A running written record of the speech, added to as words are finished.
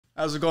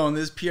How's it going?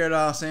 This is Pier and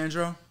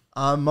D'alessandro.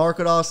 I'm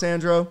Marco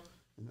D'alessandro.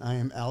 And I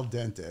am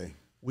Dente.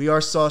 We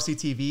are Saucy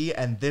TV,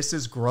 and this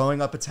is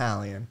Growing Up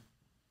Italian.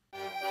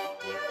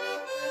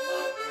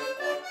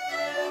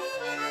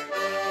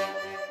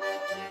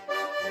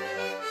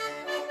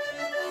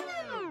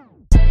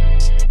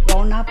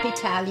 Growing Up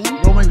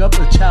Italian. Growing Up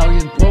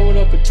Italian. Growing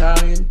Up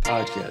Italian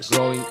podcast.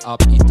 Growing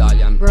Up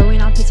Italian.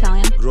 Growing Up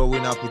Italian.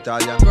 Growing Up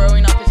Italian.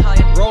 Growing Up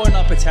Italian. Growing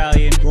Up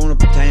Italian. Growing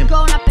Up Italian.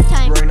 Growing Up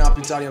Italian. Growing Up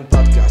Italian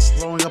podcast.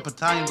 Growing Up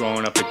Italian.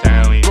 Growing Up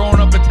Italian. Growing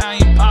Up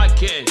Italian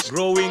podcast.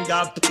 Growing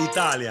Up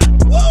Italian.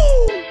 Woo!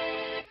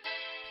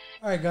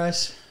 All right,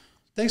 guys.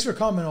 Thanks for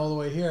coming all the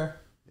way here.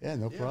 Yeah,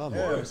 no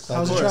problem. How's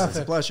the traffic? It's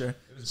a pleasure.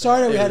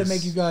 Sorry that we had to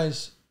make you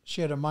guys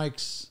share the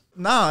mics.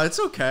 Nah, it's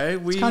okay.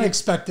 It's kind of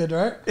expected,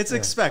 right? It's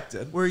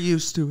expected. We're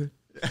used to it.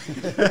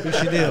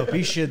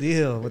 Piece your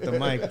deal with the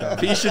mic, though.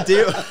 Piece your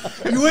deal.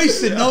 You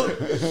wasted no.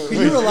 Can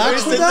you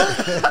relax with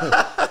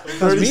that?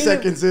 30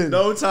 seconds in.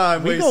 No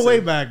time. We go way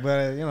back,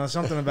 but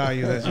something about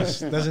you that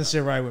just doesn't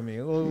sit right with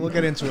me. We'll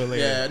get into it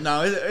later. Yeah,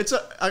 no,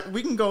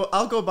 we can go.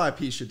 I'll go by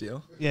piece your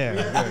deal. Yeah.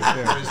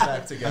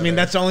 Back together. I mean,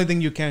 that's the only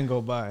thing you can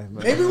go by.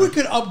 But. Maybe we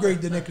could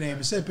upgrade the nickname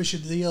instead of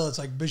Bishadil. It's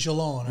like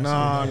Bishalone.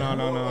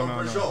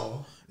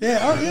 No. Yeah,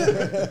 oh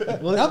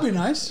yeah. Well, that'd be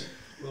nice.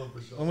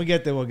 When we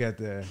get there, we'll get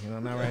there.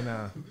 Not right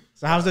now.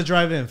 So how's the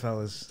drive in,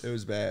 fellas? It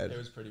was bad. It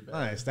was pretty bad.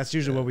 Nice. That's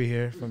usually what we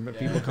hear from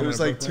people coming. It was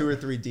like 2 or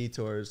 3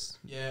 detours.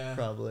 Yeah.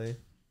 Probably.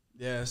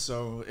 Yeah,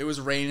 so it was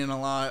raining a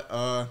lot.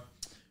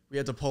 We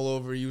had to pull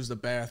over, use the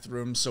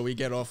bathroom, so we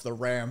get off the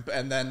ramp,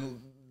 and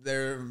then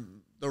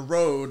the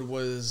road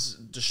was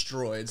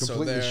destroyed.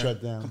 Completely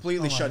shut down.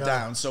 Completely shut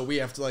down. So we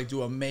have to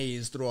do a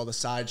maze through all the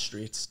side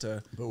streets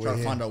to try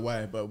to find our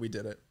way, but we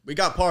did it. We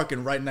got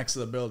parking right next to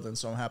the building,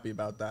 so I'm happy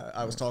about that.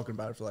 I was talking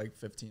about it for like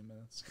 15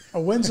 minutes. A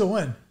win's a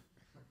win.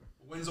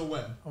 A win's a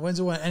win. A win's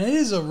a win. And it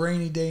is a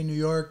rainy day in New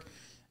York,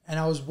 and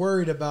I was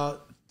worried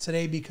about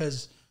today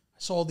because I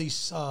saw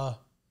these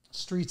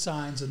street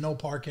signs of no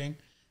parking.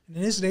 And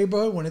in this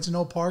neighborhood, when it's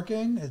no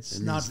parking, it's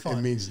not fun.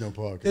 It means no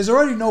parking. There's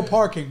already no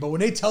parking, but when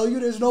they tell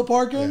you there's no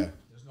parking,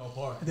 There's no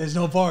parking. there's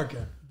no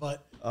parking.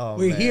 But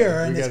we're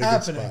here, and it's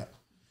happening. And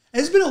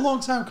it's been a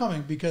long time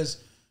coming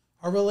because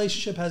our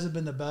relationship hasn't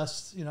been the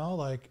best,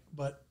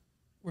 but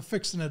we're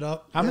fixing it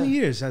up. How many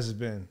years has it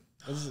been?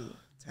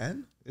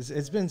 10?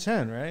 It's been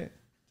 10, right?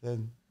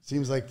 10.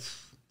 Seems like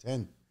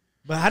 10.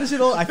 But how does it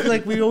all? I feel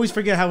like we always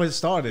forget how it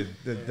started.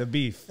 The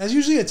beef. That's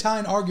usually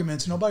Italian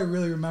arguments. Nobody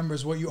really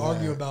remembers what you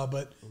argue about,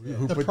 but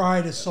the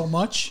pride is so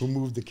much. Who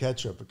moved the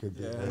ketchup? It could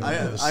be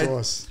the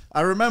sauce.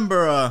 I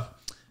remember.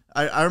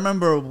 I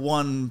remember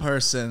one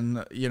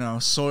person,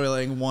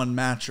 soiling one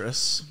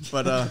mattress,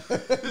 but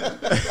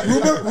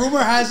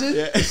rumor has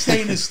it the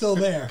stain is still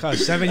there.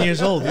 7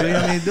 years old. What do you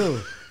want me to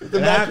do? The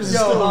mattress is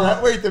still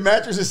around. Wait, the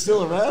mattress is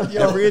still around?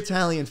 Every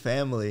Italian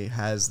family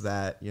has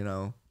that,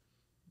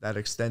 that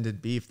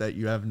extended beef that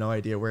you have no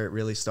idea where it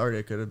really started.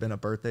 It could have been a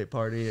birthday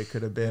party. It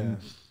could have been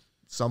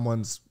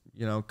someone's,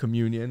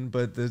 communion.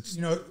 But it's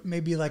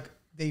maybe like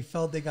they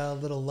felt they got a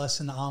little less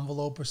in the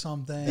envelope or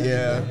something.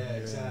 Yeah,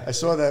 exactly. I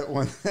saw that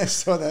one. I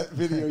saw that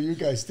video you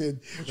guys did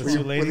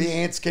where the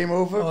ants came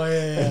over. Oh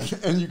yeah.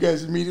 And you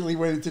guys immediately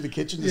went into the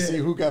kitchen to see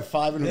who got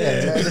 5 and who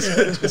got 10.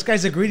 This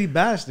guy's a greedy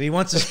bastard. He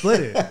wants to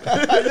split it.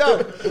 I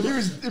know. He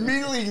was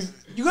immediately.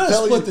 You gotta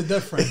split the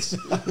difference.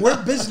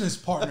 We're business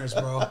partners,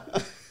 bro.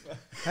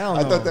 Hell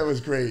no. I thought that was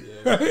great.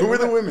 Who were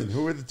the women?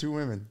 Who were the 2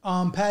 women?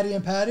 Patty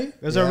and Patty.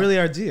 Those are really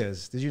our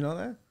Diaz. Did you know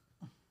that?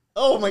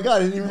 Oh my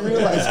God, I didn't even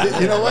realize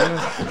it. You know what?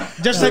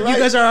 Just like you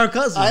guys are our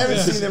cousins. I haven't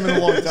seen them in a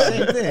long time.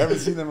 Same thing. I haven't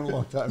seen them in a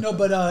long time. No,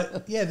 but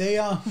they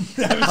How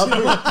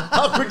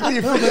quickly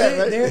you forget,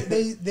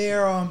 right?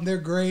 they're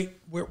great.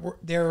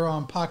 Their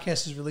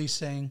podcast is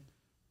releasing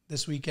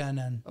this weekend,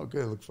 and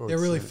good. Look forward. They're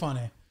to really seeing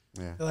funny.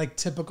 Yeah, they're like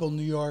typical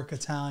New York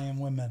Italian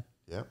women.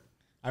 Yep.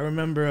 I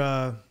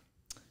remember,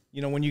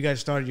 when you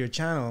guys started your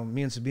channel,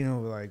 me and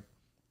Sabino were like,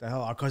 "The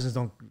hell, our cousins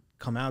don't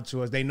come out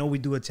to us. They know we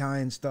do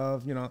Italian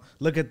stuff.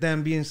 Look at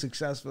them being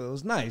successful. It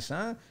was nice,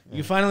 huh? Yeah.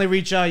 You finally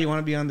reach out. You want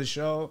to be on the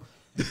show.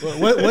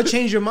 What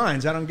changed your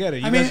minds? I don't get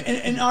it.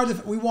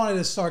 We wanted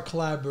to start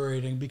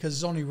collaborating because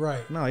it's only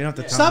right. No, you don't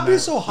have to tell Stop them being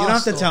that. so hostile. You don't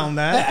have to tell them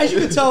that. As you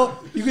can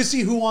tell, you can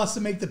see who wants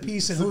to make the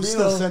piece and who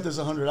still sent us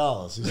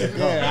 $100. He's like,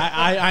 yeah,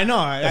 I know.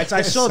 I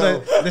saw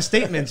the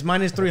statements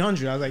minus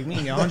 300. I was like, me,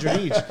 100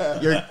 each.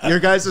 Your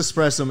guys'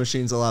 espresso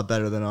machine's a lot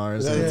better than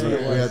ours. We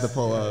had to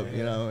pull up.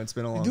 It's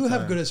been a long time. You do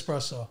have good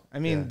espresso. I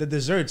mean, the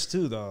desserts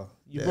too, though.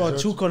 You brought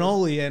 2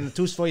 cannoli and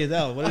 2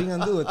 sfogliatelle. What are you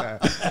gonna do with that?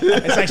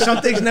 It's like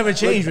some things never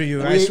change with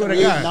you. I swear to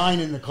God. We ate 9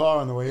 in the car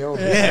on the way over.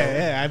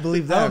 Yeah, I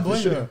believe that for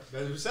sure.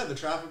 As we said, the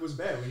traffic was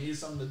bad. We needed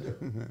something to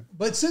do.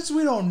 But since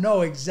we don't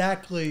know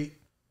exactly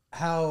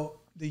how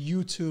the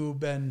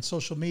YouTube and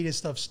social media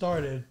stuff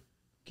started,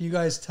 can you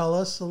guys tell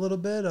us a little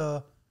bit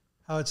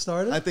how it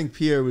started? I think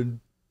Pierre would.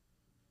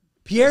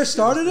 Pierre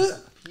started it?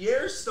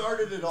 Pierre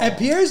started it all. And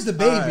Pierre's the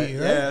baby,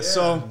 right? Yeah,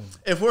 so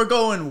if we're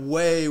going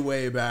way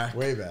back.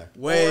 Way back.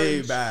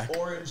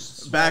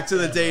 Back to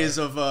the days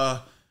of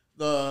the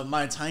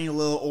my tiny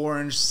little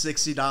orange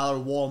 $60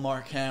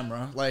 Walmart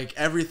camera. Like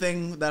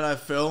everything that I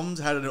filmed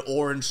had an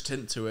orange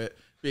tint to it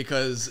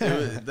because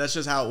that's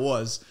just how it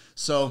was.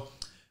 So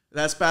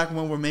that's back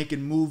when we're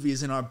making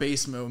movies in our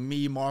basement.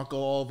 Me, Marco,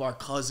 all of our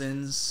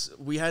cousins.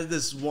 We had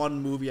this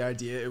one movie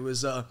idea. It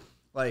was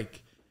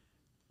like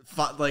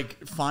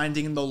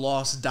finding the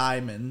lost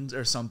diamond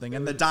or something,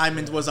 and the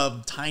diamond was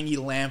a tiny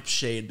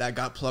lampshade that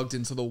got plugged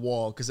into the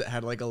wall because it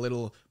had like a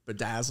little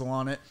bedazzle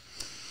on it.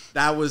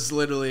 That was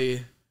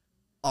literally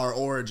our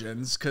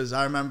origins, because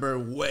I remember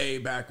way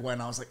back when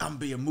I was like, I'm gonna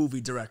be a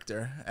movie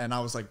director, and I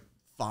was like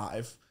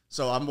 5,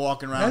 so I'm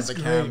walking around with the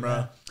camera.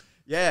 Man.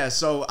 Yeah,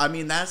 so I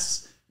mean,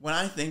 that's when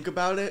I think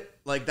about it,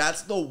 like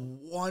that's the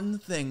one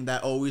thing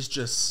that always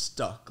just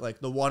stuck, like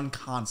the one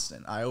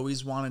constant. I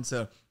always wanted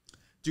to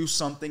do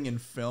something in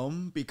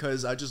film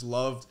because I just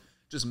loved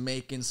just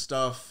making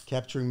stuff,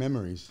 capturing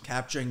memories,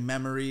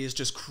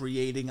 just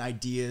creating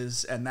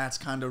ideas, and that's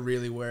kind of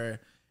really where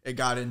it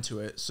got into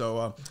it.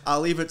 So I'll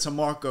leave it to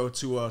Marco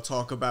to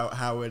talk about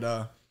how it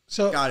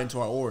got into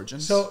our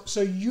origins.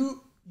 So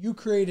you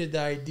created the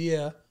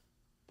idea,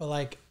 but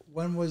like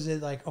when was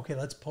it like, okay,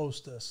 let's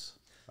post this?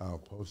 Oh,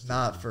 post.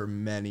 Not for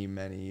many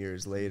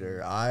years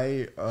later.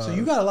 So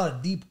you got a lot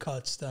of deep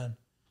cuts then.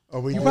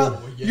 Oh, you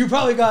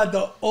probably got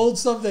the old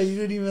stuff that you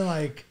didn't even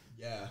like.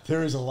 Yeah,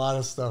 there is a lot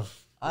of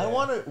stuff.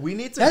 We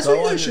need to. That's go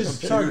what you should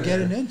start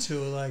getting into.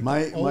 Like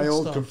my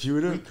old stuff.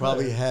 computer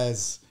probably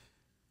has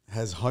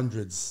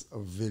hundreds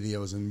of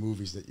videos and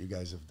movies that you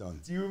guys have done.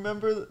 Do you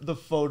remember the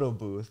photo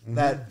booth?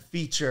 That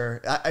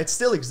feature? It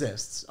still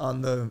exists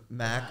on the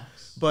Mac,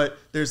 but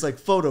there's like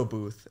photo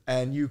booth,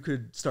 and you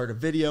could start a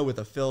video with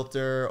a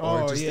filter,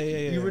 or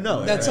you would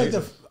know. That's right?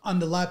 Like on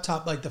the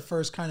laptop, like the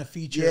first kind of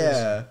features.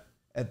 Yeah,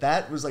 and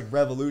that was like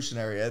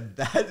revolutionary, and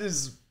that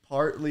is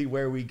partly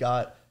where we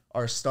got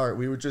our start.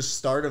 We would just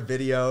start a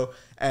video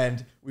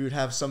and we would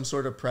have some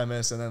sort of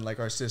premise, and then like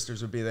our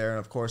sisters would be there, and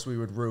of course we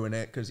would ruin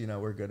it because, you know,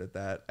 we're good at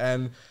that.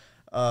 And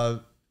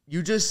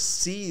you just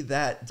see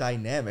that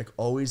dynamic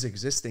always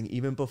existing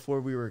even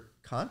before we were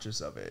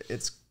conscious of it.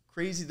 It's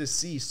crazy to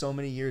see so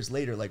many years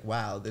later, like,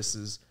 wow, this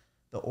is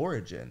the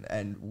origin,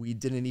 and we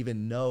didn't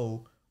even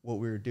know what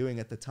we were doing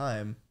at the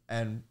time,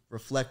 and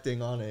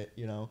reflecting on it,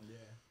 you know.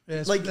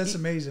 Yeah, like that's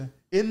amazing.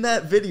 In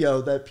that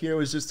video that Pierre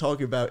was just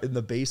talking about in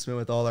the basement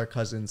with all our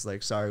cousins,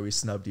 like, sorry, we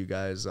snubbed you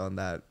guys on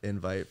that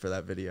invite for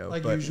that video.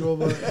 Like usual,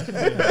 but used to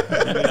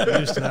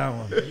that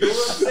one. You were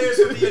upstairs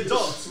with the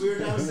adults. We were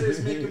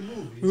downstairs making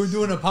movies. We were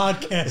doing a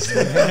podcast.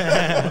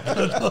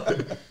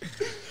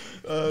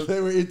 They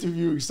were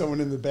interviewing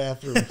someone in the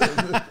bathroom.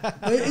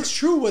 It's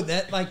true with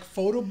that, like,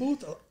 photo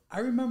booth. I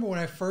remember when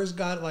I first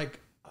got like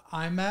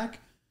iMac,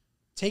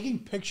 taking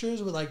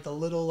pictures with like the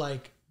little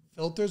like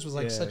filters was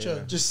like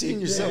a just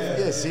seeing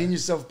yourself, seeing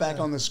yourself back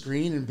on the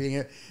screen and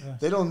being.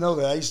 They don't know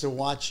that I used to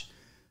watch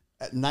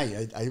at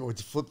night. I would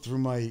flip through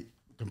my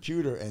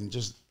computer and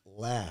just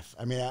laugh.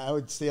 I mean, I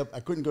would stay up.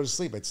 I couldn't go to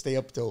sleep. I'd stay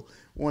up till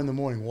 1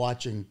 a.m.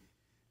 watching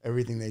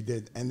everything they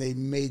did, and they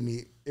made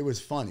me. It was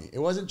funny. It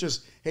wasn't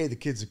just, hey, the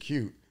kids are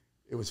cute.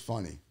 It was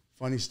funny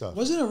stuff.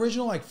 Wasn't it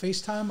original like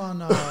FaceTime on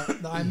the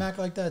iMac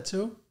like that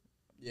too?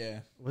 Yeah,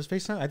 was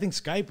FaceTime? I think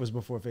Skype was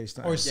before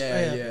FaceTime. Or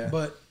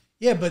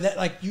but that,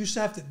 like, you used to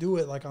have to do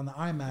it like on the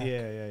iMac.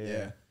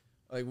 Yeah.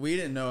 Like, we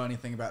didn't know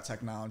anything about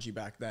technology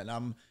back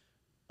then.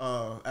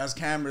 As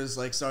cameras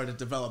like started to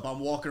develop, I'm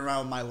walking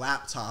around with my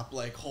laptop,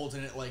 like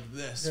holding it like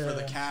this for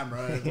the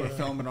camera, and we're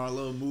filming our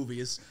little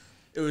movies.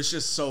 It was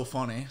just so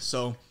funny.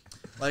 So,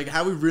 like,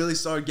 how we really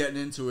started getting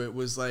into it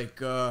was like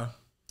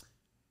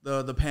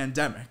the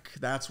pandemic.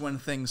 That's when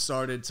things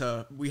started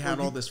to. We had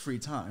all this free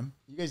time.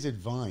 You guys did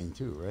Vine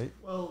too, right?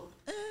 Well,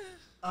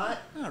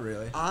 not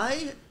really.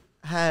 I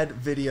had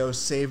videos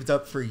saved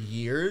up for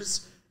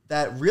years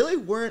that really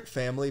weren't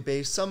family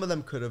based. Some of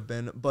them could have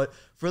been, but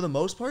for the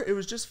most part, it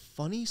was just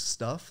funny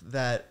stuff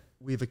that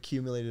we've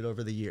accumulated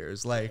over the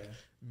years. Like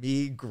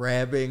me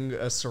grabbing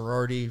a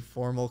sorority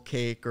formal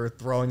cake or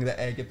throwing the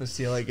egg at the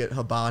ceiling at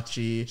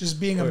hibachi. Just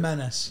being a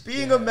menace.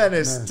 Being a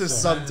menace to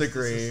some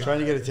degree. Trying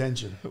to get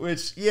attention.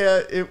 Which,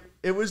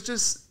 it was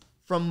just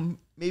from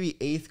maybe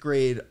 8th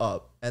grade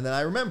up. And then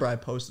I remember I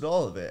posted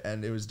all of it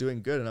and it was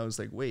doing good. And I was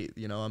like, wait,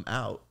 I'm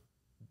out.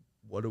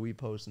 What do we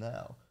post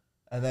now?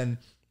 And then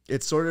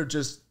it sort of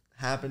just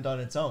happened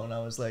on its own. I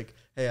was like,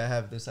 hey, I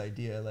have this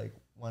idea. Like,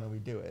 why don't we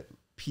do it?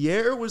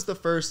 Pierre was the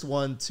first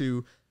one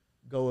to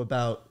go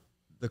about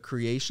the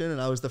creation,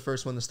 and I was the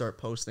first one to start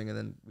posting, and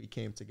then we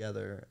came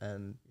together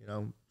and,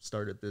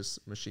 started this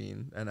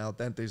machine, and Al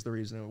Dente's the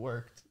reason it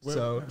worked.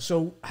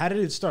 So how did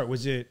it start?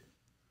 Was it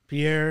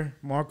Pierre,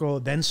 Marco,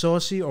 then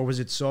Saucy, or was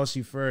it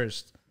Saucy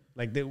first?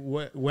 Like,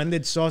 when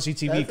did Saucy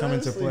TV come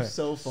into play?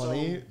 So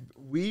funny.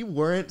 We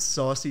weren't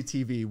Saucy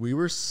TV. We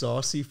were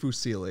Saucy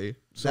Fusilli.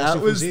 Saucy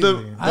that was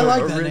Fusilli. I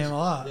like that name a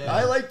lot. Yeah.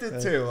 I liked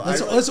it too.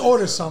 Let's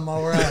order some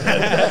while we're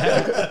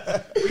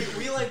at it.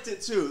 We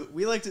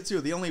liked it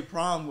too. The only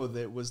problem with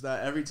it was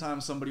that every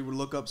time somebody would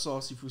look up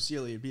Saucy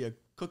Fusilli, it'd be a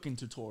cooking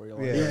tutorial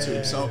on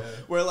YouTube. So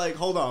we're like,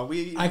 hold on.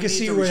 I can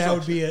see where that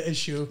would be an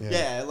issue.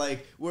 Yeah,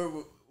 like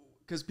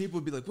because people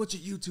would be like, "What's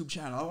your YouTube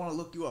channel? I want to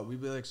look you up."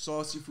 We'd be like,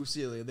 "Saucy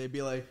Fusilli." They'd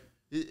be like,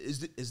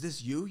 "Is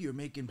this you? You're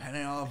making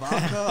penne alla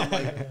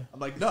vodka?" I'm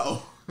like,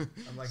 no.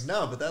 I'm like,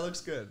 no, but that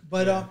looks good.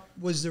 But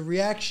was the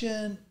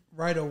reaction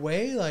right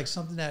away like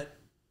something that?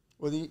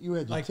 Well, you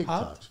had your Like TikToks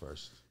popped?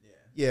 first.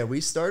 Yeah, we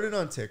started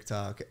on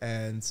TikTok,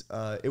 and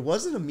it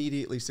wasn't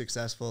immediately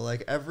successful.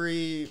 Like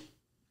every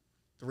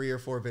 3 or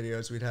 4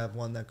 videos, we'd have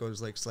one that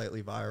goes like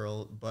slightly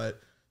viral,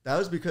 but that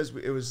was because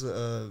it was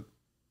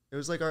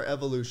like our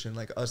evolution,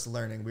 like us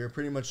learning. We were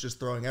pretty much just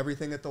throwing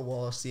everything at the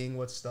wall, seeing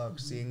what stuck,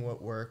 seeing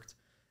what worked.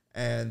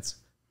 And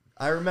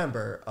I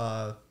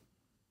remember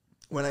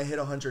when I hit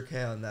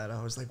 100K on that,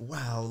 I was like,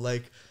 wow,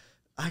 like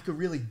I could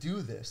really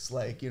do this.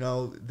 Like, you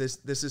know,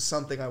 this is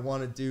something I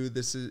want to do.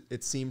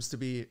 It seems to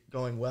be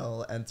going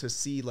well. And to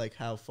see like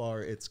how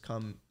far it's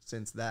come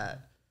since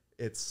that,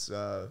 it's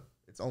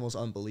almost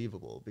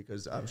unbelievable,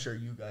 because I'm sure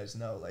you guys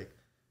know, like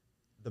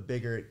the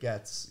bigger it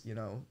gets, you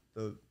know,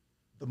 the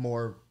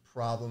more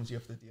problems you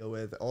have to deal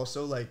with.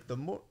 Also, like the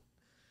more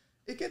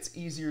it gets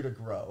easier to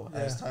grow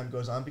as time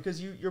goes on,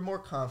 because you're more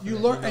confident.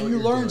 You learn, and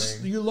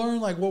doing. you learn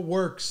like what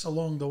works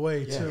along the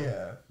way too.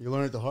 Yeah. You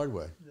learn it the hard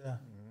way. Yeah.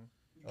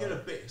 You get a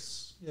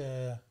base.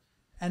 Yeah.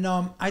 And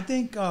I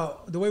think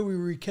the way we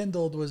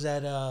rekindled was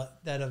at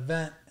that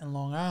event in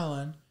Long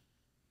Island,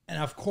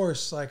 and of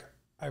course, like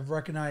I've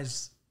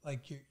recognized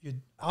like you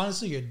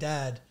honestly your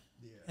dad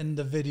in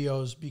the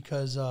videos,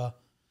 because I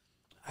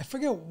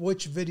forget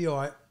which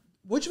video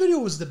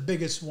was the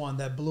biggest one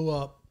that blew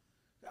up.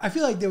 I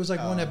feel like there was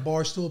like one that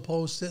Barstool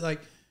posted.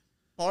 Like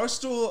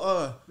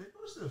Barstool, They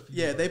posted a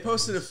few. yeah, they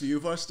posted a few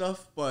of our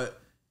stuff,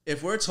 but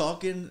if we're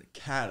talking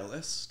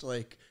catalyst,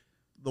 like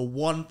the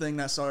one thing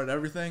that started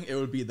everything, it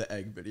would be the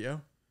egg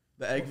video.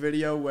 The egg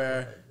video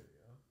where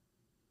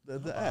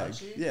the egg.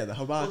 Yeah, the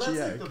hibachi Well, that's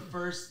egg. like the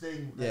first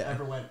thing that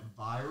ever went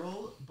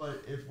viral.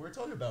 But if we're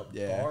talking about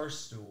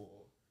Barstool,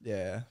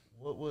 Yeah.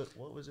 what was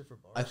it for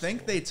Barstool? I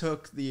think they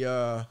took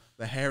the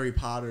Harry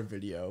Potter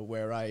video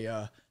where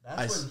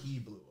That's when he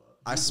blew up.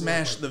 I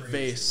smashed the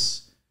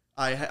vase.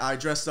 I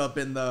dressed up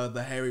in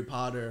the Harry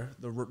Potter,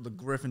 the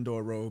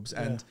Gryffindor robes,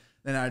 and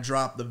then I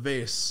dropped the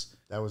vase.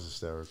 That was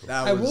hysterical.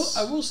 I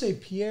will say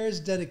Pierre's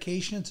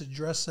dedication to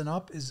dressing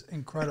up is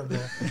incredible.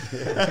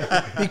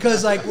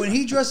 Because like when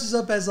he dresses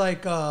up as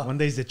like One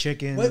day's the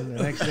chicken, What?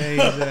 the next day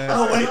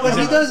is when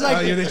he does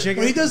like you're the chicken?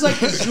 when he does like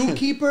the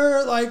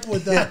zookeeper like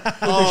with the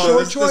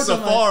short the shorts, I'm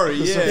like, safari,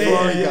 The yeah.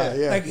 safari guy,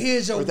 yeah. like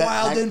here's a With that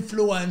wild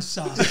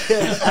influencer.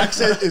 Yeah, his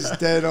accent is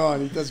dead on.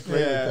 He does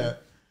great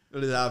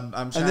with that. I'm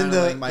And then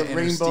channeling my the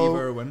inner Steve rainbow.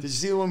 Irwin. Did you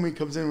see the one when he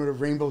comes in with a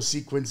rainbow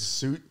sequence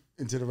suit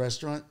into the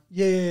restaurant?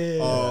 Yeah.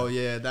 Oh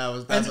yeah,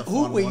 that's And a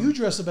fun wait, one. you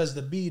dress up as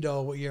the bee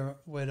though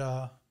with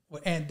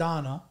Aunt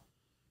Donna,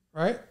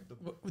 right?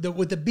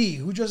 With the bee.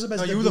 Who dressed up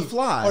as No, the you bee? were the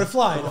fly. Oh, the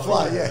fly.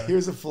 Fly, yeah.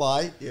 Here's a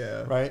fly.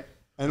 Yeah. Right?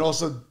 And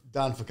also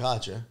Don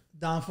Focaccia.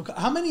 Don Foucault.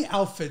 How many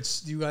outfits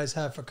do you guys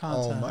have for Oh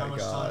content? my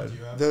god.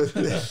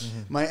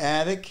 My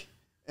attic,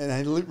 and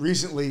I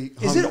recently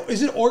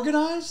Is it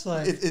organized?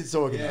 Like it's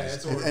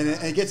organized. Yeah, it's And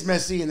it gets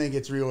messy and then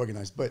gets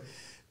reorganized. But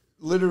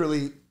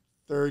literally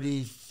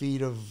 30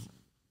 feet of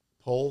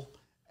pole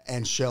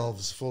and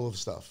shelves full of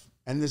stuff.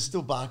 And there's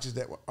still boxes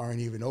that aren't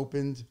even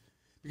opened,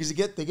 because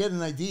they get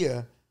an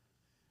idea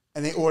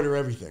and they order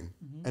everything.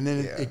 And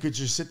then it could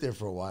just sit there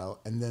for a while.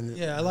 And then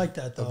I like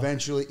that though.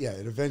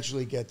 it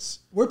eventually gets.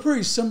 We're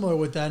pretty similar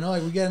with that. No,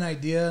 like we get an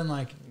idea and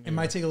like it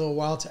might take a little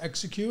while to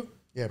execute.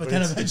 Yeah, but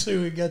then eventually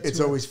we get to It's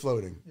it. always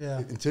floating. Yeah.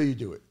 Until you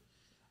do it.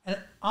 And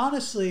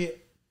honestly,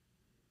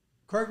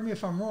 correct me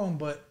if I'm wrong,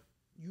 but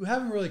you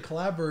haven't really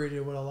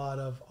collaborated with a lot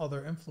of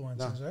other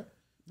influencers, right?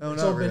 No,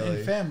 It's not all been really.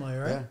 in family,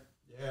 right?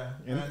 Yeah.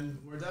 Yeah, and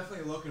we're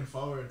definitely looking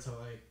forward to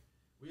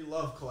we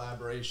love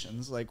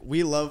collaborations. Like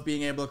we love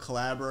being able to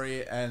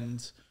collaborate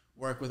and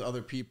work with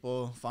other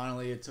people.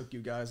 Finally, it took you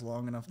guys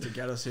long enough to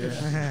get us here,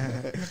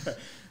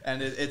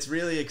 and it's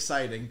really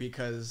exciting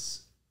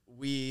because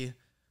we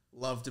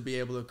love to be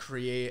able to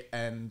create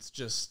and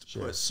just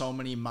put so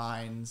many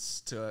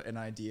minds to an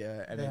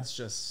idea, and it's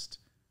just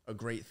a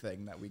great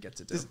thing that we get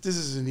to do. This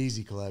is an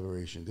easy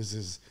collaboration. This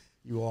is,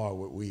 you are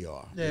what we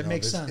are. Yeah, it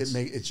makes sense.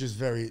 It's just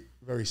very,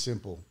 very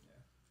simple.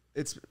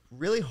 It's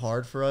really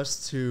hard for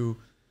us to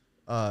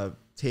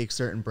take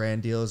certain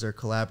brand deals or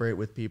collaborate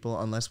with people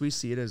unless we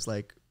see it as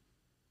like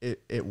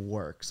it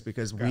works,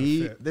 because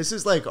this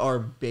is like our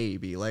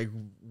baby. Like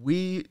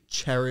we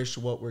cherish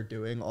what we're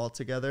doing all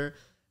together,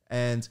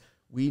 and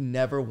we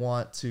never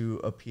want to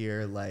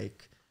appear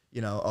like,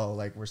 you know, oh,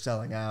 like we're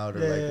selling out or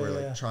we're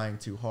like trying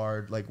too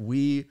hard. Like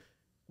we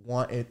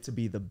want it to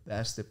be the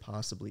best it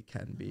possibly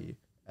can be.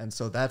 And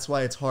so that's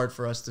why it's hard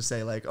for us to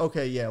say like,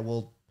 okay, yeah,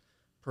 we'll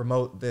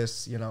promote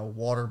this, you know,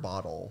 water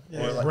bottle.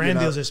 Yeah. Or like, brand you know,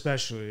 deals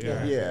especially.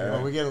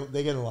 Yeah. Well,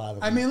 they get a lot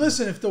of. I mean,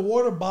 listen, if the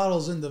water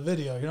bottle's in the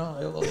video, you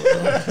know,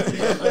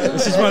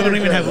 This is why we don't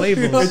even have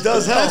labels. It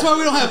does help. That's why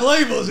we don't have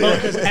labels here,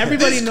 because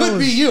everybody this knows. could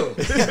be you.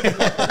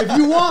 If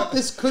you want,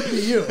 this could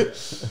be you.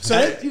 So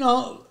that, you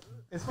know,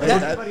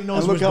 Everybody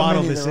knows look which how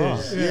bottle many this there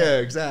is. are. Yeah,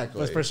 exactly.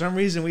 But for some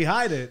reason, we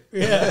hide it.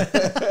 Yeah.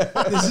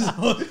 This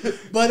is,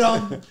 but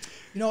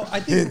you know, I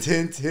think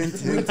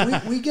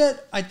Hint. we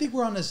get. I think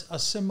we're on a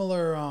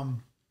similar.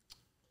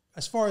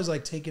 As far as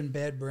like taking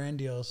bad brand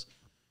deals,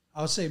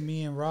 I would say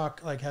me and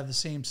Rock like have the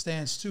same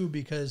stance too,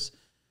 because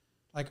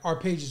like our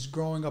page is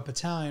growing up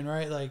Italian,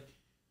 right? Like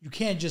you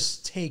can't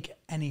just take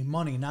any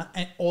money. Not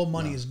all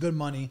money is good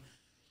money,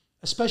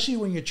 especially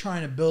when you're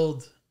trying to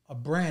build a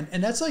brand.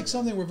 And that's like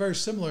something we're very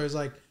similar. Is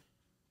like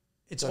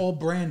it's all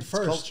brand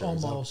first, culture.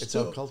 almost. It's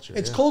all culture.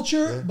 It's yeah.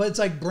 culture, Yeah. but it's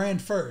like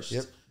brand first.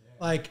 Yep.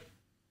 Like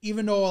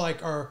even though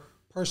like our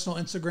personal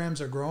Instagrams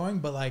are growing,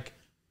 but like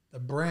the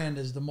brand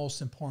is the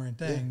most important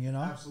thing. You know,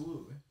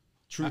 Absolutely.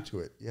 True to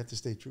it. You have to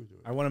stay true to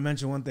it. I want to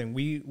mention one thing.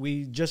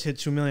 We just hit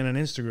 2 million on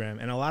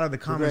Instagram, and a lot of the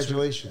comments.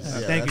 Congratulations.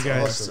 Thank you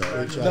guys. Awesome.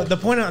 Great job. The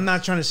point I'm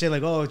not trying to say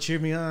like, oh, cheer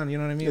me on. You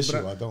know what I mean? Yes,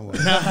 But you are. Don't worry.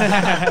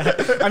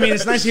 I mean,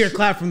 it's nice to hear a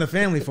clap from the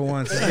family for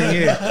once.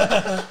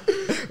 Yeah.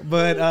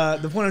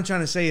 But the point I'm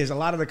trying to say is a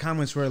lot of the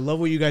comments were, love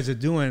what you guys are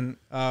doing.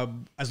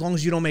 As long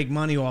as you don't make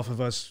money off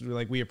of us,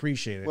 like we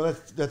appreciate it. Well,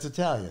 that's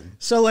Italian.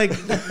 So like,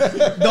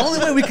 the only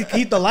way we could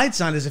keep the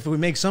lights on is if we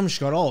make some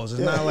scuddles.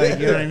 It's not like,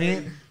 you know what I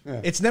mean? Yeah.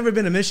 It's never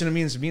been a mission of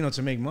me and Sabino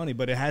to make money,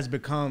 but it has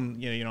become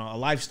you know a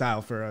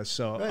lifestyle for us.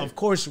 So of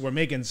course we're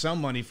making some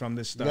money from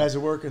this stuff. You guys are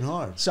working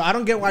hard. So I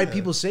don't get why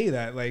people say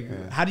that.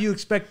 Like, how do you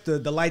expect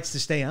the lights to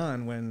stay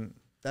on when?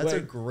 That's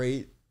a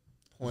great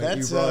point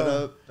you brought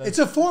up. it's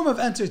a form of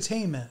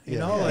entertainment. You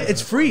know, like,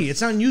 It's free.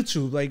 It's on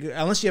YouTube. Like,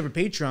 unless you have a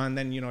Patreon,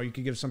 then you know you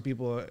could give some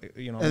people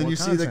you know. And more you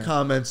see content. the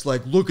comments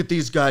like, look at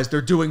these guys,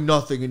 they're doing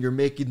nothing and you're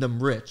making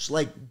them rich.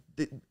 Like,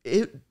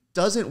 it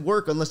doesn't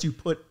work unless you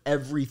put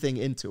everything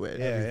into it.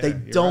 Yeah, they you're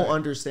don't right.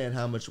 understand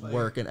how much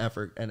work and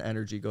effort and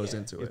energy goes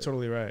into You're it.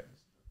 totally right.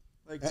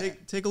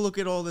 Like take a look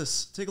at all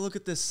this. Take a look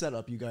at this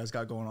setup you guys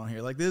got going on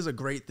here. Like this is a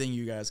great thing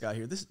you guys got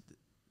here. This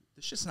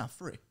shit's not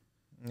free.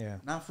 Yeah.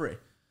 Not free.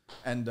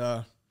 And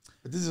But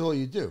this is all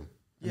you do.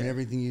 I mean, Yeah.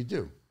 everything you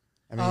do.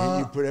 I mean,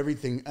 you put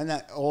everything, and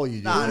not all you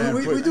do. Nah,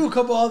 we do a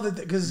couple other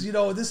because you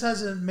know this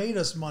hasn't made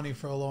us money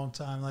for a long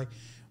time. Like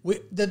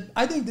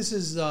I think this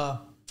is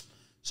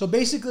so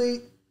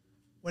basically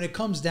when it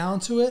comes down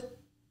to it,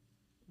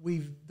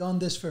 we've done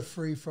this for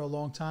free for a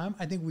long time.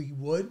 I think we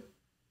would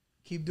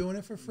keep doing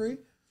it for free,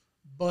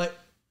 but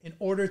in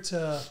order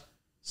to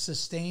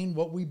sustain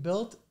what we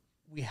built,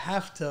 we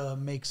have to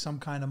make some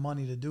kind of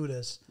money to do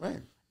this.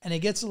 Right. And it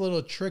gets a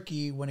little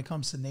tricky when it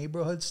comes to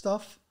neighborhood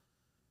stuff.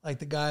 Like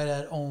the guy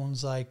that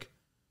owns like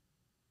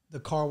the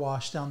car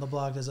wash down the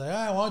block that's like,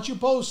 hey, why don't you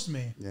post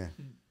me? Yeah.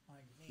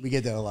 We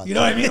get that a lot. You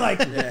know what I mean? Like,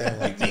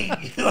 like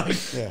me.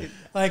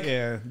 Like,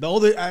 Yeah, the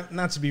older,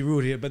 not to be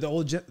rude here, but the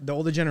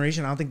older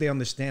generation, I don't think they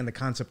understand the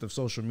concept of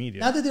social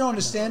media. not that they don't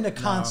understand the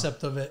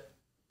concept of it,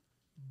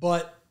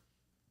 but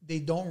they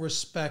don't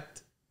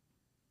respect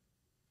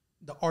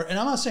the art. And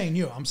I'm not saying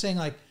you. I'm saying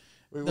like,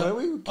 Wait, why do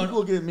we keep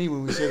looking at me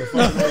when we say the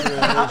fucking older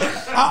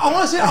generation? I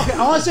want to say, okay,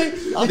 I want to say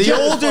the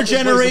older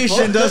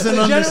generation doesn't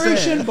the understand.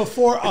 generation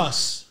before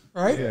us,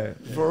 right? Yeah.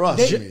 For us,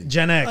 I They- mean.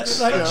 Gen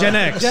X. Like, Gen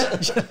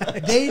X.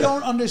 they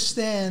don't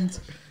understand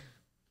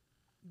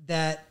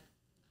that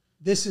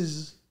this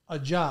is a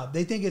job.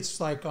 They think it's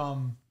like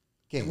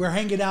Game. we're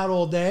hanging out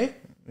all day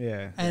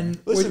Yeah. and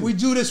Listen. we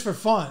do this for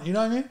fun. You know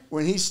what I mean?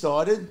 When he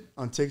started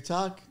on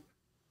TikTok,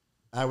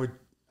 I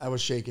was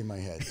shaking my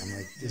head. I'm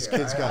like, this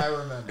kid's got. I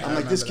remember. I'm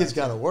like, this kid's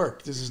got to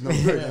work. This is no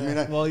good. I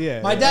mean, Well,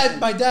 yeah. My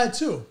dad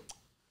too.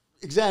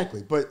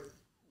 exactly. But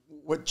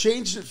what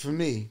changed it for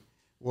me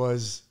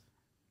was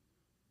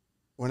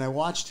when I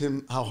watched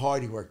him, how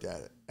hard he worked at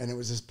it, and it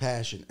was his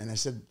passion. And I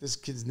said, this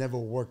kid's never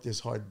worked this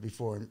hard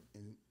before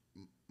in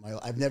my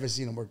life. I've never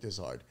seen him work this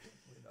hard.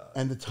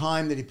 And the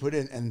time that he put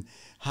in, and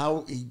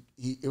how he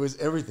it was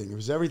everything. It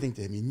was everything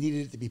to him. He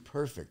needed it to be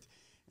perfect.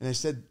 And I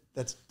said,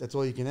 that's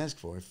all you can ask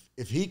for.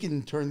 If he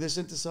can turn this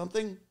into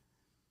something,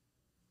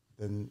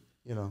 then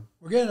you know.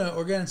 We're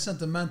getting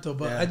sentimental,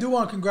 but Yeah. I do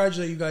want to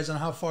congratulate you guys on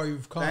how far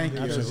you've come. Thank you.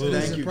 because Absolutely.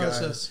 it is Thank you,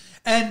 impressive. guys.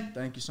 And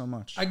Thank you so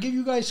much. I give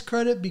you guys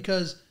credit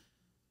because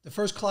the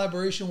first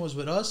collaboration was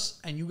with us,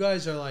 and you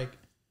guys are like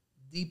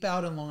deep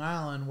out in Long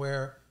Island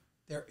where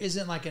there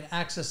isn't like an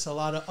access to a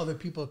lot of other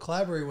people to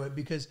collaborate with,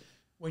 because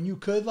when you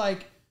could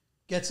like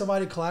get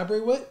somebody to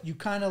collaborate with, you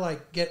kind of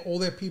like get all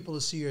their people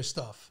to see your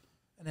stuff.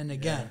 And then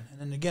again,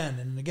 and then again,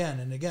 and then again,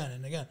 and again,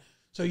 and again.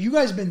 So you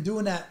guys have been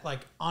doing that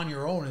like on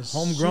your own. Is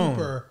Homegrown.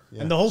 super,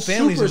 And the whole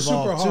family's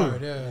involved super hard.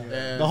 too.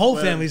 Yeah. The whole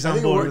But family's I on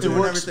think board. it doing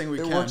works, everything we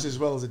it can. works as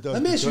well as it does.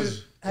 Let me ask you: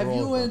 because have we're all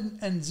you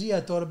involved. and Zia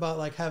thought about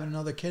like having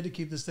another kid to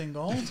keep this thing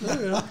going? Too,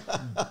 you know?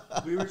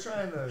 We were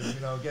trying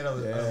to, get a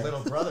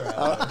little brother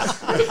out of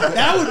this.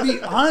 That would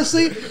be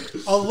honestly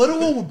a little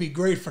one would be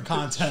great for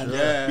content.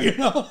 Yeah. You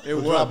know, It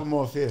We'll will. drop him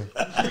off here.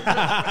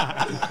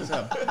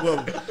 So,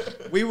 well,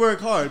 we work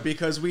hard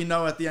because we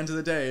know at the end of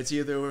the day it's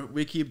either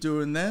we keep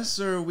doing this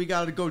or we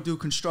got to go do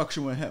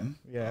construction with him.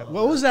 Yeah.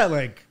 What was that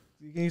like?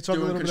 Can you talk a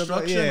Doing little bit about?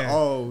 construction? Yeah.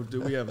 Oh,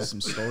 do we have some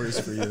stories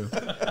for you?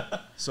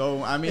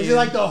 So I mean, Is it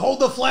like the hold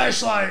the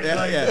flashlight? yeah,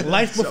 Like, yeah.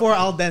 Life before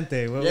al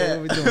dente. What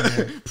are we doing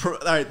here? All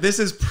right, this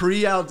is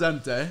pre al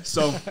dente.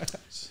 So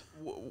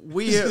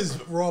we This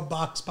is raw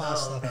box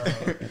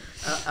pasta.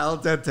 Al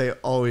dente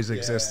always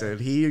existed.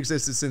 He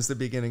existed since the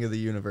beginning of the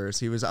universe.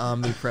 He was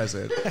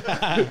omnipresent.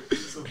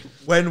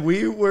 When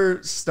we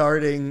were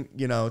starting,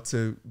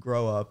 to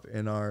grow up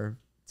in our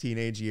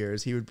teenage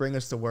years, he would bring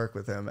us to work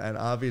with him, and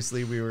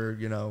obviously we were,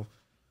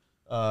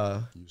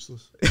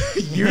 Useless.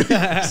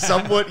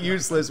 somewhat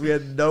useless. We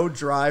had no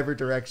drive or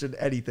direction,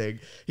 anything.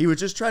 He would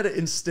just try to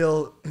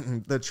instill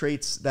the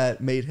traits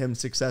that made him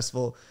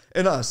successful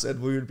in us,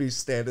 and we would be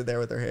standing there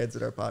with our hands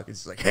in our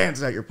pockets. He's like,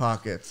 hands out your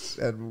pockets,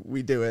 and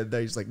we do it. And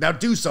then he's like, now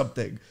do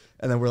something,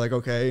 and then we're like,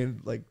 okay, and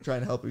like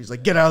trying to help him. He's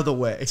like, get out of the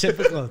way.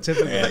 Typical.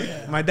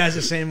 My dad's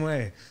the same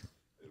way.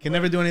 Can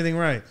never do anything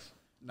right.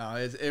 No,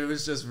 it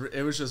was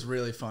just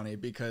really funny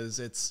because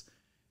it's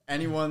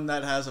anyone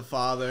that has a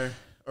father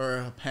or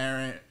a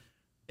parent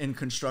in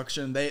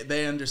construction,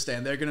 they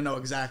understand. They're gonna know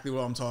exactly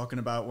what I'm talking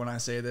about when I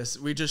say this.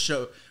 We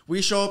show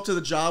up to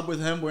the job with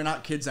him. We're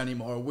not kids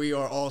anymore. We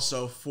are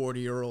also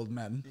 40-year-old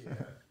men. Yeah.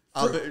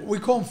 We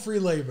call them free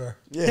labor.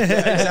 Yeah,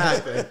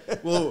 exactly.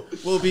 We'll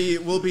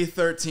be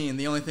 13.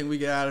 The only thing we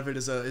get out of it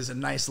is a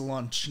nice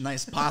lunch,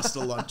 nice pasta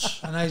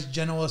lunch, A nice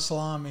Genoa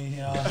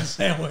salami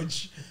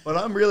sandwich. But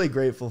I'm really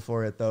grateful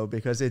for it, though,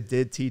 because it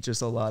did teach us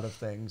a lot of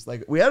things.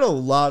 Like, we had a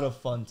lot of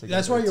fun together.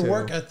 That's why your too.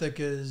 work ethic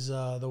is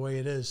the way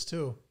it is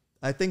too.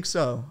 I think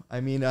so. I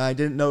mean, I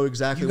didn't know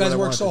exactly You what guys I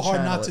work wanted so to hard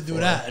channel not to it do for.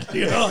 that.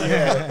 You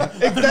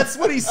know? That's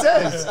what he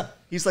says.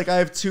 He's like, I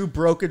have 2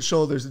 broken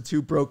shoulders and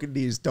 2 broken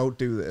knees. Don't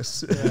do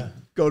this. Yeah.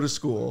 Go to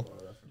school.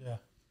 Yeah.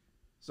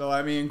 So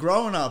I mean,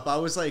 growing up, I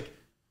was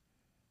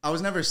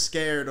never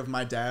scared of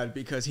my dad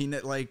because he's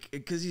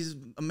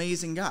an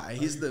amazing guy.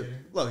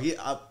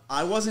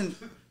 I wasn't.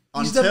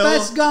 He's the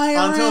best guy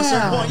until a certain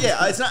around. point.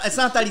 Yeah, it's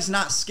not that he's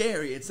not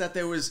scary. It's that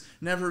there was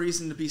never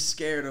reason to be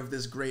scared of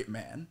this great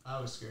man.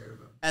 I was scared of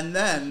him. And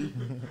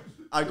then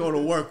I go to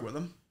work with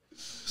him.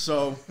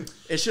 So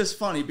it's just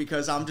funny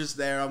because I'm just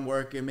there, I'm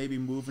working, maybe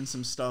moving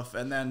some stuff,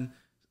 and then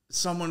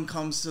someone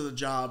comes to the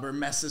job or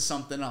messes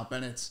something up,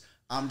 and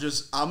I'm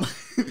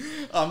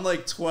I'm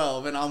like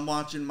 12 and I'm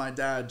watching my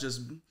dad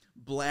just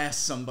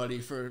blast somebody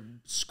for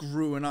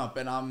screwing up,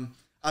 and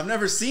I've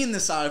never seen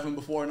this side of him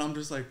before, and I'm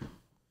just like,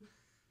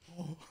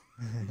 oh.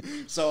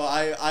 So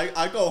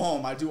I go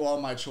home, I do all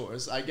my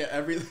chores, I get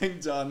everything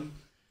done.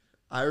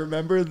 I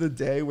remember the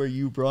day where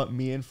you brought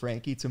me and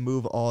Frankie to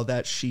move all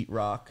that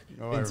sheetrock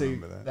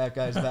into that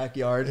guy's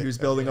backyard who's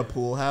building a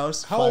pool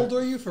house. How old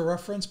are you for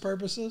reference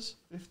purposes?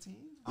 15?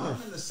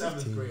 I'm in the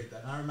 7th grade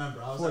then. I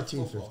remember. I was 14,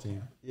 at football 15.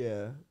 camp.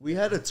 Yeah. We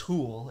had a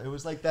tool. It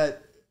was like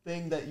that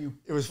thing that you...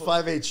 It was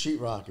 5/8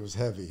 sheetrock. It was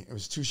heavy. It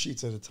was 2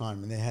 sheets at a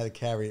time, and they had to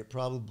carry it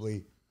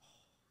probably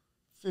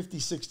 50,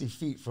 60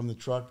 feet from the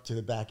truck to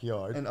the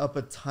backyard. And up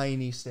a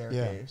tiny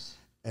staircase.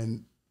 Yeah.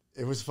 And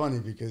it was funny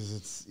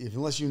because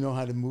unless you know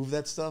how to move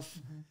that stuff,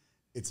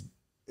 it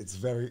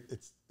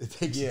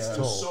takes its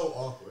toll. So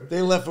awkward.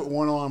 They left with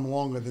one arm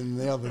longer than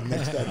the other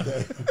next that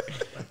day.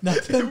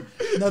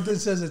 Nothing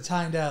says a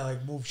time dad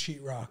like move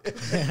sheetrock.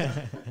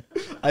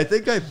 I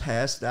think I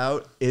passed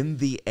out in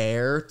the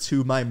air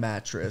to my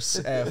mattress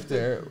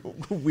after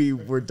we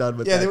were done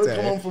with that They would day.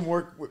 come home from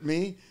work with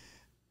me,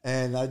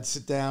 and I'd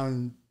sit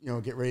down,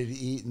 get ready to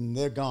eat, and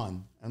they're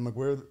gone. I'm like,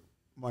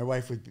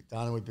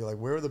 Donna would be like,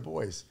 where are the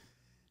boys?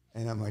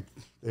 And I'm like,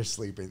 they're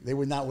sleeping. They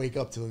would not wake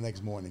up till the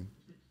next morning.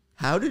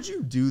 How did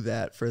you do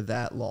that for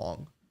that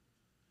long?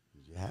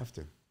 You have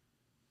to.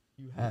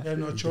 You have You have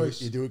no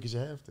choice. You do it because you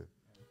have to.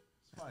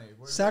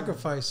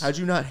 Sacrifice. How'd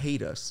you not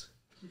hate us?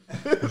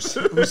 Who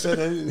said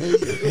I didn't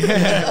hate you?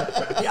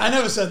 Yeah, I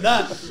never said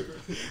that.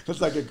 That's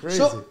like a crazy.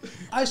 So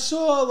I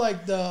saw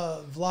like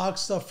the vlog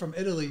stuff from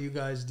Italy you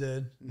guys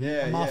did.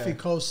 Yeah, Amalfi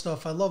Coast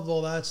stuff. I loved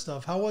all that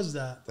stuff. How was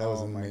that? That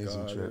was an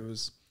amazing God, trip. it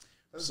was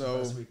The so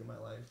best week of my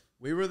life.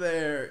 we were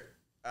there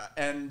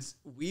and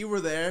we were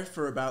there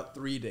for about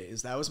 3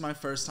 days. That was my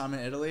first time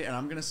inItaly, and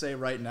I'm gonna say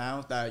right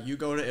now that you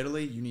go to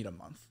Italy, you need a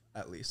month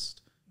at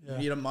least. Yeah. You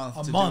need a month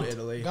A to month. do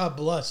Italy. God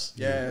bless.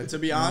 Yeah, to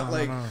be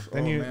honest,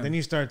 Then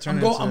you start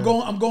turning.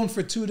 I'm going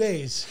for 2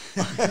 days.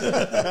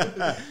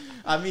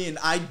 I mean,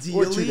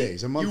 ideally, Or 2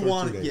 days, a month you or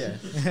want 2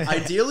 days. Yeah,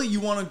 ideally, you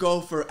want to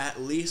go for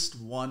at least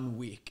 1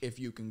 week if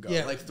you can go.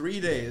 Yeah. Like 3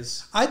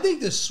 days. I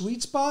think the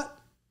sweet spot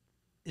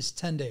is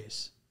 10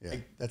 days. Yeah,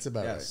 that's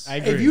about Yes. right. I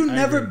agree. If you've I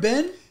never agree.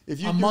 been,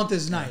 If you a do- month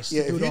is nice.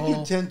 Yeah, to do if the you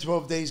whole, do 10,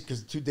 12 days,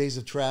 because 2 days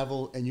of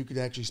travel, and you could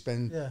actually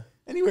spend Yeah.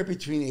 anywhere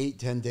between 8,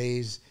 10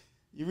 days,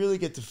 you really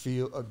get to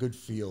feel a good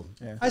feel.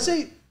 Yeah. I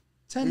say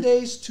 10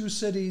 days, 2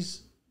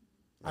 cities,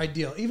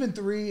 ideal. Even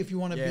 3 if you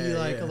want to be Yeah,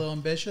 like yeah. a little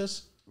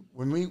ambitious.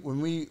 When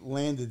we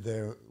landed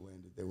there,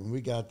 when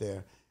we got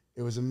there,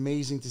 it was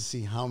amazing to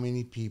see how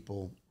many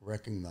people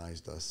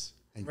recognized us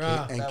and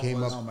Wow.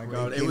 came up. Oh my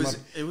God, came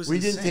it was We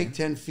didn't insane. take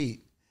 10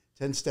 feet,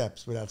 10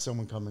 steps without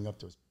someone coming up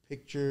to us.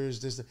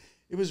 Pictures, this.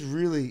 It was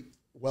really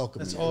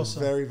welcoming. That's It was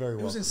awesome. very, very It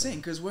was welcoming. insane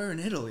because we're in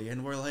Italy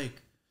and we're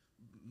like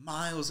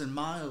miles and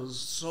miles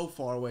so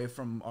far away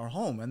from our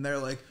home, and they're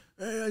like,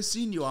 "Hey, I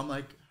seen you." I'm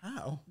like,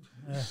 "How?"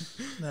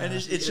 And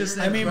it's just.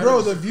 I mean,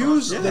 bro, the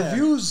incredible-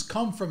 views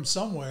come from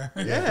somewhere.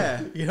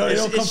 Yeah, You know, they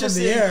don't come it's just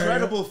from the an air.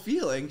 incredible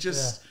feeling,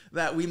 just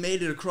that we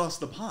made it across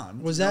the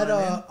pond. Was you know that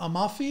what I mean?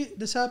 Amalfi?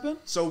 This happened?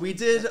 So we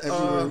did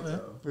Everywhere. a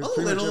Pretty much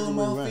little everywhere we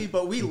Amalfi, went.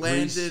 but we In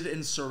landed Greece.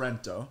 in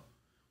Sorrento.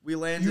 We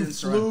landed You in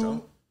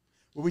Sorrento.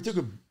 Well, we took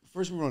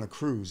first we were on a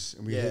cruise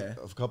and we hit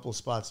Yeah. a couple of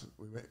spots.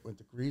 We went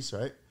to Greece,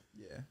 right?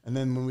 Yeah. And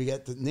then when we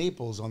got to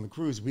Naples on the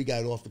cruise, we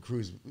got off the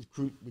cruise.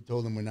 We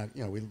told them we're not,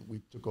 we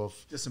took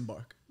off.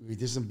 Disembark. We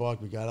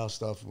disembarked, we got our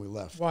stuff, and we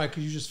left. Why?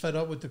 Because you just fed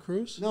up with the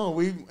cruise? No,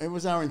 it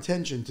was our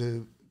intention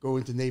to go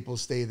into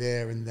Naples, stay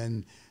there, and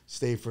then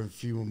stay for a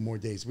few more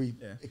days. We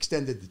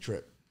extended the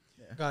trip.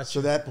 Gotcha. So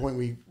at that point,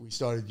 we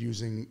started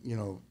using,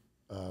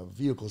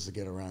 vehicles to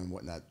get around and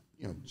whatnot.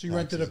 So you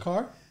rented a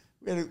car?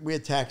 We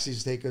had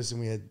taxis take us,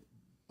 and we had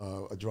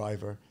a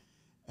driver,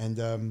 and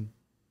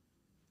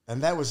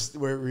that was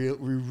where we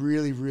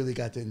really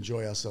got to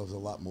enjoy ourselves a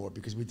lot more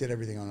because we did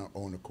everything on our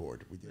own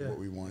accord. We did what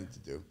we wanted to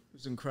do. It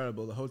was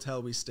incredible. The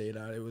hotel we stayed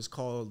at, it was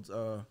called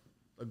a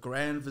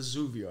Grand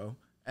Vesuvio,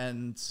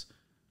 and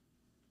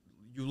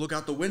you look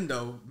out the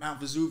window, Mount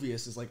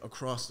Vesuvius is like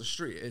across the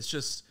street. It's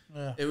just,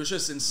 it was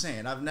just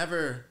insane. I've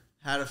never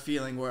had a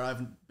feeling where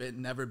I've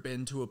never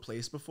been to a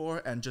place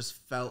before and just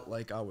felt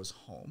like I was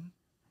home.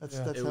 That's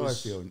It how I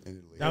was- feel in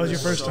Italy. That was your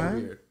first so time?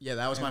 weird. Yeah,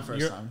 that was my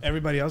first time.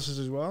 Everybody else's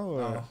as well?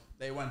 Or? Oh,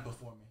 they went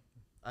before me.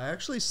 I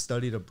actually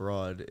studied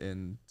abroad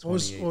in What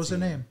was the 2018.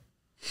 name?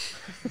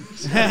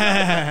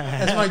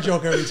 That's my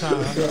joke every time.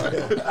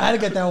 I had to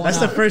get that one That's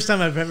out. the first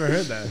time I've ever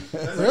heard that.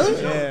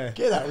 Really? Yeah.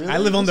 Get out, really? I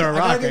live under a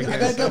rock, I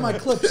gotta get my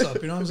clips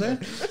up. You know what I'm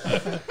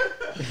saying?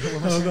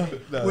 No,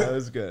 that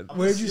was good.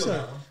 Where'd you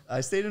say?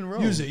 I stayed in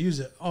Rome. Use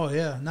it. Oh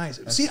yeah, nice.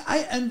 See,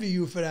 I envy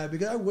you for that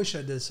because I wish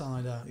I did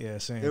something like that. Yeah,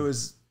 same. It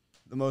was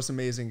the most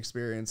amazing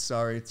experience.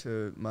 Sorry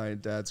to my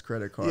dad's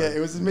credit card. Yeah, it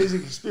was an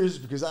amazing experience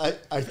because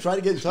I tried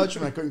to get in touch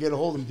with him. I couldn't get a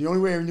hold of him. The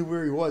only way I knew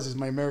where he was is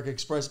my American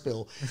Express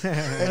bill.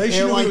 At least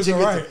you knew he was all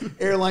right.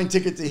 Airline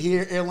ticket to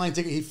here, airline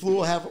ticket. He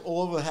flew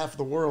all over half of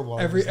the world while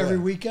I was Every there.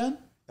 weekend.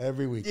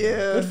 Every weekend.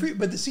 Yeah. Good for you.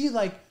 But see,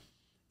 like,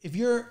 if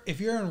you're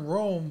in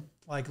Rome,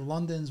 like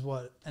London's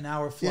what, an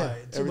hour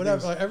flight. So whatever,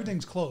 everything's- like,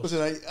 everything's close.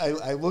 Listen,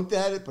 I looked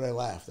at it, but I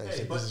laughed. I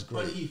said, "This is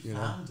great." But he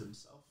found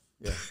himself.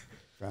 Yeah.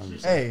 Found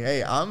himself.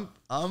 Hey,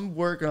 I'm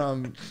working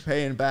on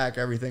paying back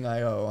everything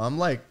I owe. I'm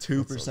like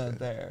 2% okay.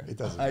 there. It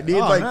doesn't I matter. need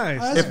Oh, like nice.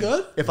 That's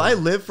good. if I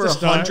live for It's a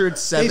start.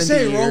 170 They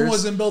say years, Rome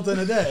wasn't built in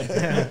a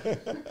day.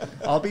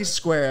 I'll be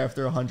square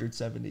after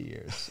 170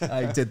 years.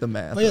 I did the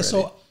math. But yeah, already.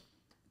 so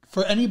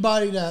for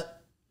everybody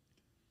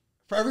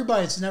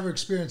that's never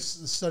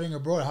experienced studying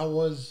abroad, how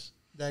was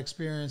that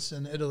experience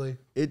in Italy?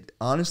 it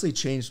honestly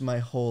changed my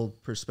whole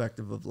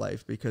perspective of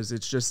life because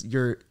it's just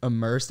you're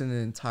immersed in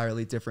an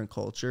entirely different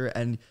culture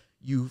and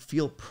you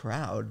feel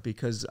proud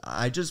because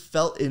I just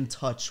felt in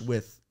touch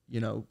with,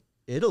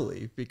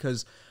 Italy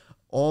because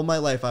all my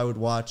life I would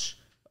watch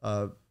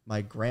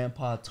my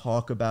grandpa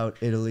talk about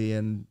Italy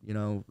and,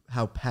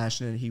 how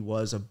passionate he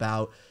was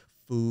about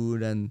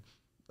food and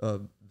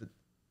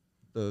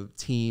the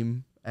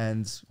team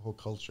and The whole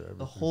culture. Everything.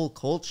 the whole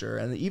culture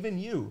and even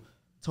you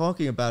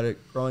talking about it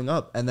growing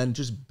up and then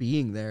just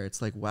being there.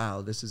 It's like,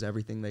 wow, this is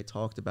everything they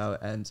talked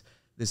about. And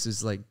this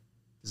is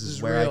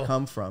where real. I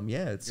come from.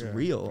 Yeah, it's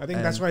real. I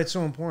think that's And why it's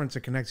so important to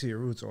connect to your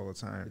roots all the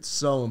time. it's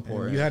so And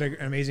important. you had an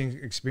amazing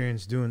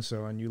experience doing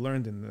so, and you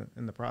learned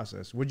in the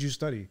process. What'd you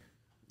study?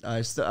 I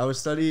was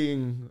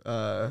studying,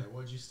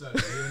 What'd you study?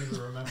 You don't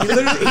even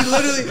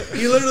remember.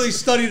 He literally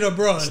studied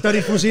abroad.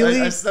 Study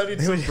Fusilli? I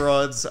studied some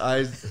broads.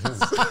 I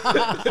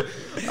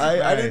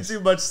didn't do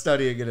much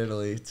studying in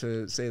Italy,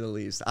 to say the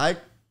least. I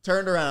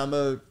turned around.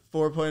 I'm a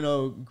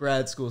 4.0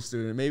 grad school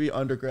student. Maybe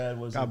undergrad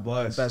was God my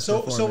bless. best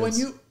So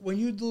performance. when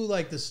you do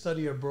like the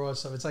study abroad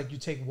stuff, it's like you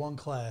take one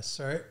class,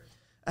 right?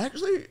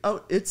 Actually,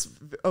 it's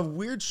a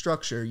weird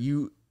structure.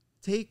 You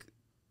take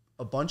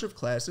a bunch of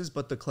classes,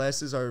 but the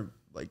classes are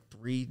like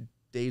 3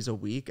 days a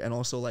week and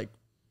also like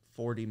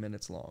 40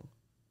 minutes long.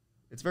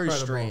 It's very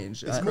Incredible.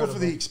 strange. It's more for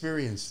the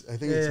experience. I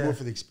think it's more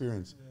for the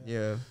experience.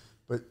 Yeah.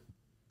 But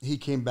he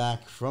came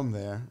back from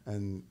there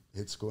and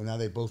hit school. Now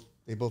they both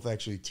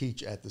actually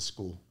teach at the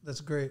school. That's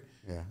great.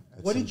 Yeah.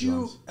 at What St. did you,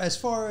 John's. as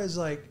far as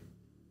like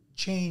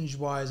change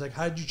wise, like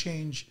how did you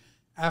change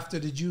after?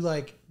 Did you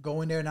like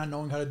go in there not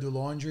knowing how to do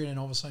laundry and then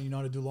all of a sudden you know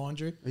how to do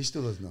laundry? He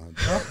still doesn't know.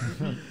 How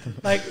to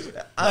Like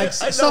I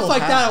stuff know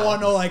like that. I how.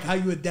 want to know like how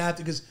you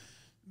adapted because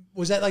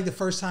was that like the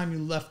first time you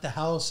left the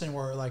house and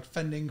were like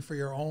fending for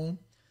your own?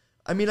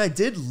 I mean, I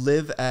did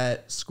live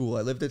at school.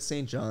 I lived at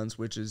St. John's,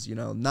 which is,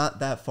 not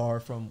that far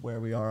from where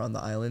we are on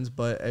the islands,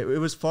 but it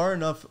was far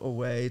enough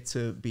away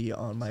to be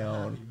on my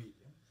own.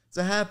 It's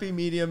a happy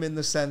medium in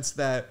the sense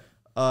that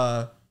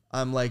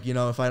I'm like,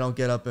 if I don't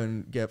get up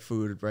and get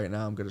food right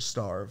now, I'm going to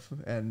starve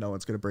and no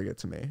one's going to bring it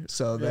to me.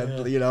 So then,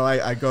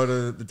 I go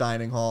to the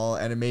dining hall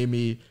and it made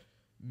me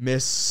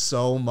miss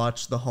so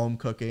much the home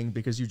cooking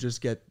because you just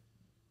get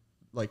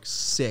like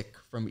sick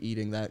from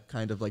eating that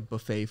kind of like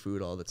buffet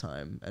food all the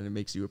time, and it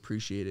makes you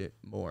appreciate it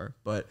more.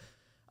 But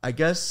I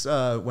guess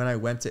when I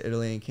went to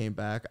Italy and came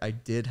back, I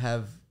did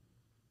have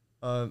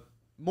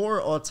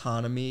more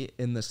autonomy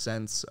in the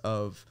sense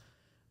of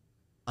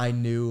I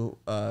knew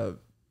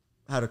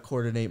how to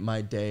coordinate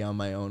my day on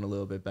my own a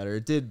little bit better.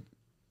 It did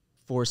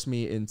force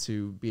me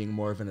into being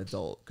more of an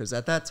adult, because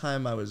at that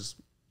time I was,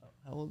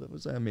 how old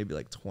was I? Maybe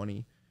like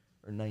 20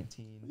 or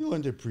 19. You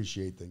learn to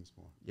appreciate things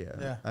more.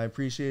 Yeah, I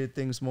appreciated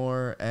things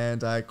more,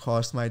 and I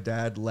cost my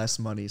dad less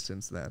money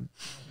since then.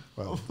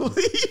 Well,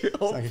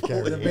 it's like a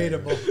carry.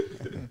 Debatable.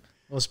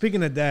 Well,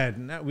 speaking of dad,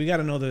 now we got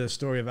to know the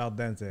story of Al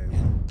Dente.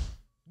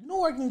 You know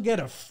where I can get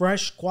a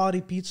fresh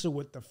quality pizza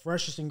with the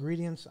freshest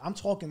ingredients? I'm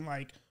talking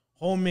like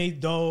homemade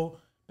dough,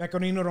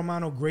 pecorino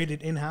romano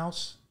grated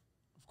in-house.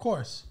 Of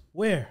course.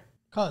 Where?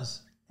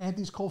 Cuz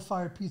Auntie's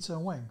Coal-Fired Pizza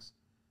and Wings.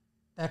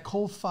 That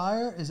coal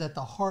fire is at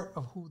the heart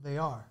of who they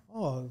are.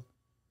 Oh,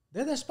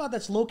 they're that spot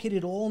that's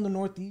located all in the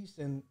Northeast,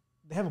 and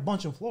they have a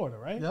bunch in Florida,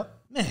 right? Yep.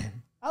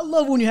 Man, I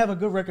love when you have a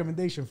good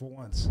recommendation for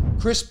once.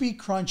 Crispy,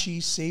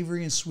 crunchy,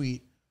 savory, and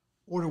sweet.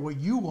 Order what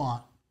you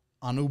want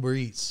on Uber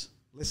Eats.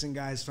 Listen,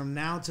 guys, from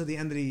now till the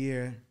end of the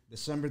year,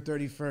 December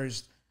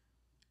 31st,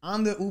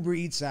 on the Uber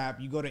Eats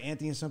app, you go to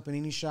Anthony and Son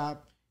Panini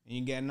shop, and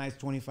you get a nice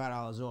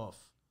 $25 off.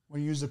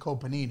 When you use the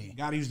code Panini. You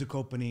got to use the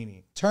code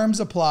Panini. Terms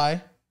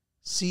apply.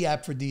 See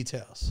app for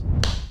details.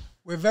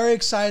 We're very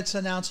excited to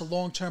announce a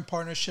long-term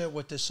partnership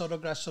with DeSoto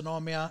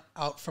Gastronomia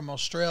out from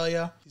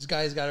Australia. These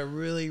guys got a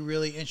really,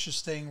 really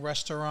interesting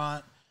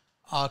restaurant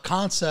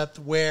concept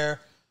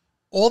where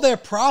all their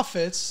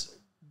profits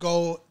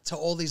go to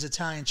all these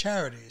Italian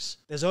charities.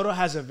 DeSoto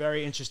has a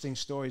very interesting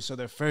story. So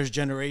they're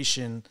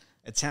first-generation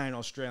Italian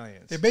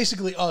Australians. They're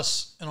basically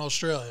us in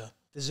Australia.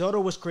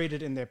 DeSoto was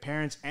created in their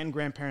parents' and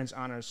grandparents'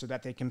 honor so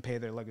that they can pay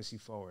their legacy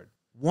forward.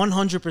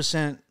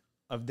 100%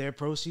 of their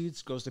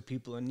proceeds goes to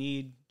people in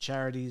need,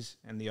 charities,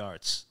 and the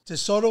arts.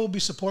 DeSoto will be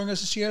supporting us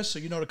this year, so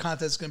you know the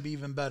content's going to be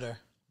even better.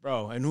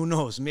 Bro, and who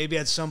knows? Maybe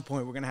at some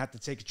point we're going to have to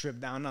take a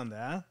trip down under,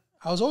 huh?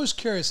 I was always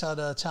curious how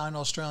the Italian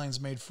Australians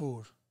made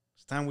food.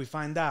 It's time we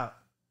find out.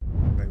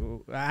 Like,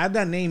 how'd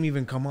that name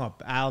even come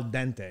up? Al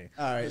Dente.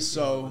 All right,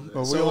 so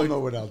But we all know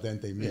what al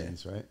dente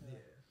means, right?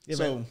 Yeah,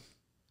 so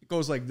it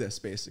goes like this,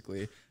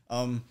 basically.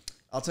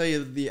 I'll tell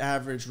you, the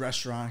average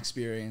restaurant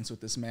experience with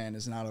this man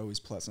is not always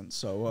pleasant.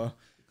 So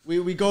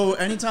we go,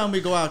 anytime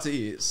we go out to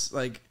eat, it's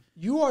like,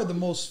 You are the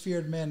most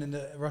feared man in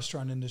the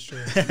restaurant industry.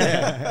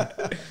 I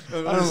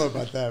don't know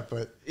about that,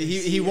 but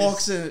he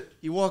walks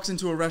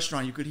into a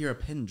restaurant, you could hear a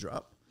pin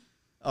drop.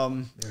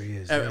 There he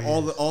is.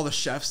 All the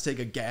chefs take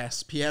a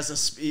gasp. He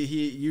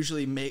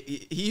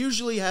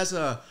usually has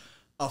a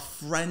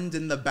friend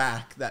in the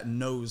back that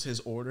knows his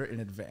order in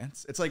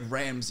advance. It's like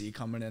Ramsay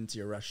coming into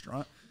your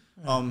restaurant.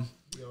 He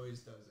always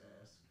does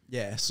ask.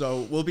 Yeah,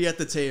 so we'll be at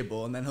the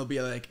table, and then he'll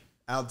be like,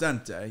 al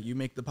dente, you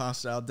make the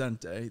pasta al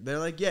dente. They're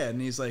like, yeah,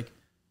 and he's like,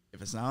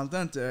 if it's not al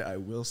dente, I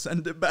will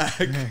send it back.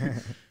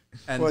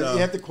 And well, you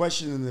have to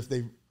question them if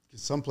they.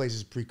 Some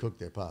places pre-cook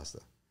their pasta,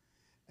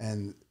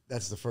 and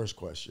that's the first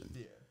question.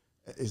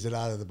 Yeah. Is it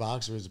out of the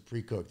box or is it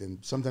pre-cooked?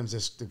 And sometimes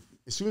as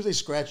soon as they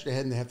scratch their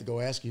head and they have to go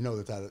ask, you know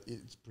that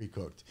it's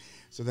pre-cooked.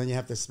 So then you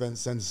have to send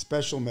a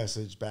special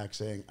message back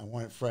saying, I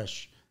want it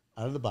fresh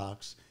out of the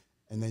box,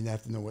 and then you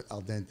have to know what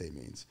al dente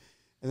means.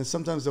 And then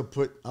sometimes they'll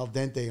put al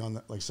dente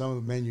on like some of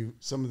the menu,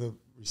 some of the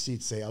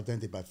receipts say al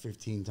dente about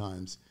 15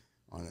 times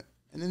on it.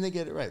 And then they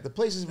get it right. The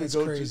places we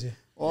go to,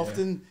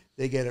 often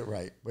they get it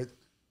right. But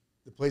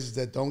the places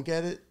that don't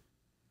get it,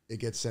 it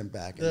gets sent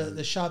back.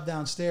 The shop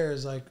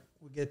downstairs, like,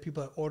 we get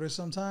people that order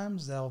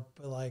sometimes. They'll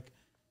be like,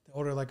 they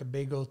order like a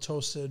bagel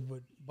toasted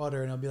with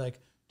butter, and I'll be like,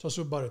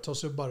 toasted with butter,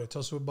 toasted with butter,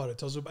 toasted with butter,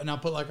 toasted with butter. And I'll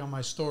put like on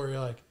my story,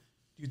 like,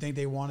 do you think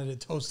they wanted it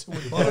toasted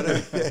with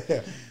butter?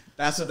 Yeah.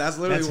 That's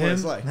literally what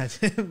it's like. That's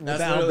him. That's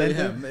literally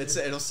him.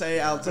 It'll say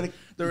al dente.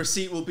 The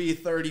receipt will be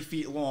 30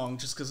 feet long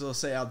just because it'll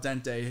say al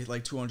dente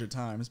like 200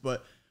 times.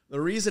 But the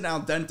reason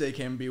al dente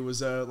can be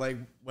was like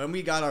when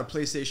we got our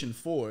PlayStation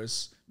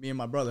 4s, me and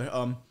my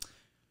brother,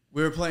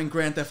 we were playing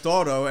Grand Theft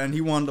Auto, and he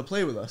wanted to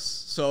play with us.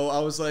 So I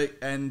was like,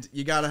 and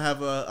you got to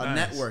have a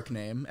network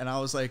name. And I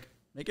was like,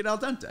 make it al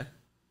dente.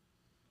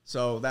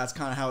 So that's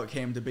kind of how it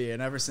came to be.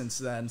 And ever since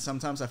then,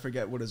 sometimes I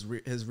forget what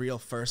his real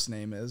first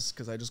name is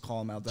because I just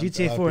call him al dente.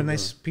 GTA 4, a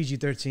nice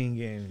PG-13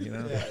 game, you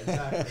know? Yeah,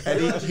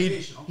 exactly.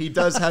 And he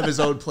does have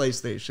his own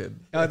PlayStation.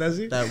 Oh, does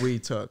he? That we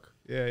took.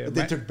 Yeah. But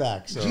they took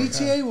back. So.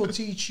 GTA will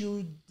teach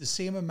you the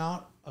same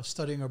amount of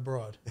studying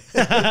abroad.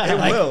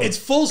 It will. It's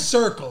full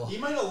circle. He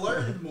might have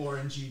learned more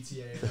in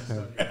GTA than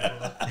studying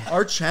abroad.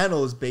 Our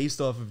channel is based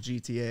off of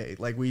GTA.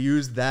 Like, we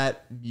use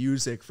that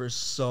music for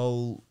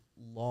so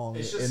long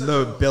in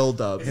the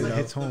build-up. It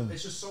hits home.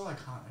 It's just so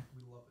iconic.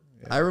 We love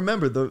it. I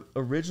remember the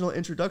original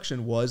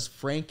introduction was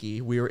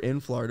Frankie. We were in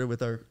Florida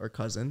with our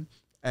cousin,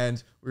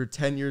 and we were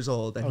 10 years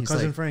old. And he's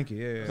cousin like, Frankie,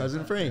 yeah.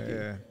 Cousin Frankie.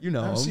 Yeah. You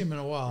know I haven't him. seen him in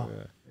a while.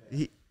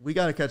 We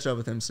got to catch up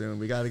with him soon.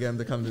 We got to get him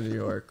to come to New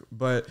York.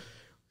 But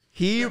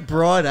he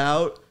brought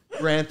out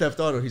Grand Theft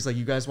Auto. He's like,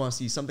 you guys want to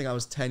see something? I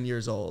was 10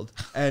 years old.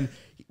 And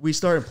we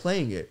started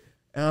playing it.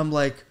 And I'm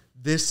like,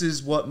 this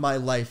is what my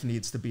life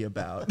needs to be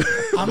about.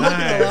 I'm not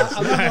gonna lie.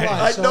 I'm not gonna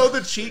lie. I So know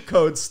the cheat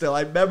codes still.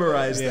 I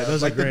memorized them.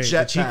 those like are great. the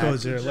The cheat jetpack.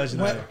 codes are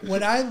legendary.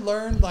 when I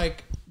learned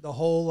like the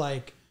whole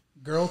like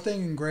girl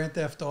thing in Grand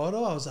Theft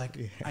Auto, I was like,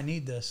 I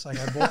need this. Like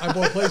I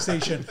bought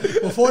PlayStation.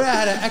 Before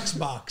that, I had an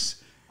Xbox.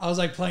 I was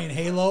like playing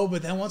Halo,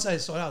 but then once I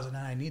saw it, I was like,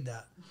 nah, I need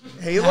that.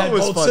 I Halo had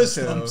was both fun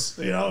systems.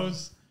 too. You know,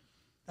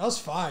 that was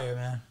fire,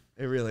 man.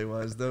 It really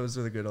was. Those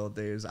were the good old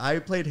days. I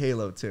played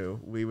Halo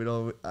too. We would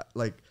all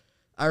like.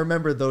 I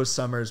remember those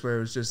summers where it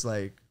was just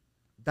like,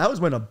 that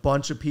was when a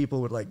bunch of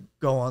people would like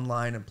go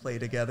online and play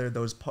together.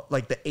 Those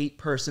like the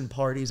 8-person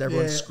parties,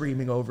 everyone's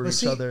screaming over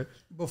each other.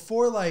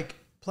 Before like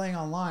playing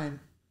online,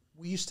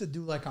 we used to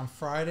do like on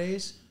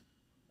Fridays,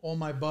 all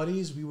my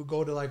buddies, we would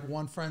go to like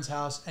one friend's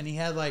house and he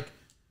had like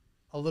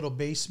a little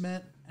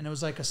basement and it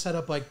was like a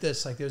setup like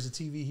this. Like there's a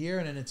TV here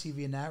and then a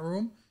TV in that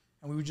room.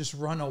 And we would just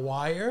run a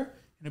wire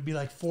and it'd be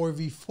like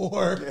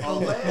 4v4.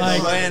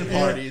 Like LAN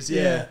parties,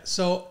 yeah.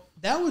 So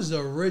that was the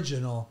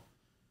original.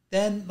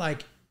 Then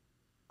like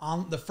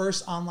on the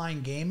first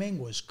online gaming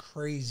was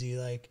crazy.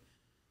 Like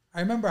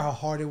I remember how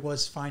hard it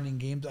was finding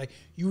games. Like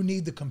you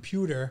need the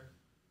computer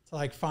to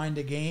like find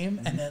a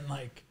game, and then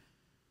like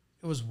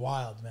it was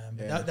wild, man.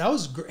 But that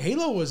was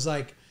Halo was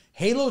like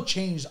Halo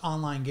changed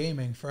online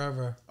gaming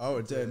forever. Oh,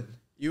 it did.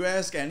 You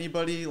ask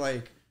anybody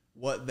like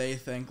what they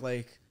think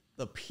like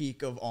the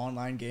peak of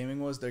online gaming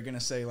was, they're gonna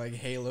say like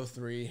Halo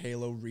 3,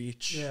 Halo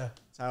Reach. Yeah,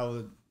 that's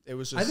how it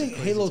was. Just I think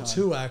Halo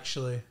 2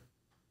 actually.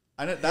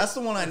 That's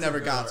the one I never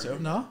got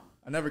to. No,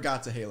 I never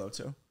got to Halo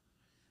 2.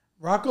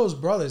 Rocco's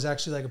brother is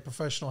actually like a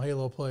professional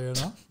Halo player,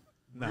 no?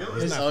 No,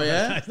 Really? he's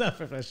not he's not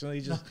professional.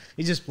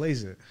 He just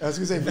plays it. I was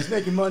gonna say if he's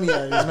making money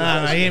out of it.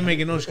 Nah, he ain't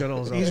making no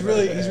scuttles. He's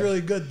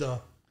really good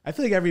though. I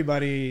feel like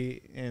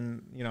everybody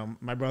in,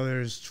 my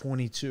brother's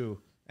 22.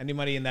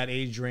 Anybody in that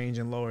age range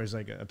and lower is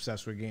like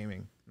obsessed with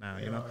gaming now,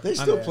 They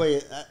still play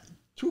it at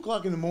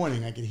 2:00 in the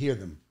morning. I could hear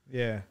them.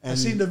 Yeah. I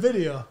seen the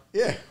video.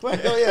 Yeah. Well,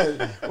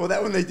 yeah. Well,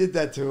 that one they did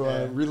that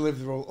to relive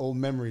their old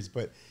memories,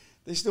 but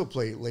they still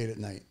play it late at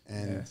night.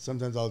 And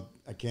sometimes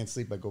I can't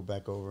sleep. I go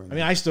back over.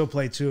 And I still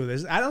play too.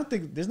 I don't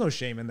think there's no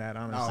shame in that,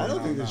 honestly. I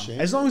don't think there's shame.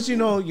 As long as you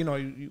know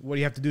what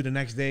you have to do the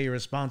next day, you're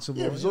responsible.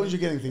 Yeah, as long as you're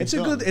getting things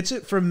done. It's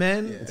for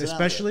men,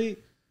 especially.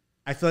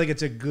 I feel like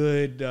it's a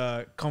good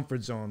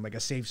comfort zone, like a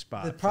safe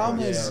spot. The problem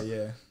is,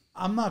 yeah.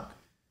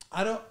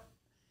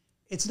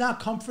 It's not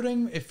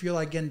comforting if you're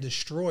like getting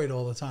destroyed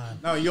all the time.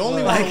 No, you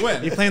only want to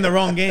win. You're playing the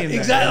wrong game.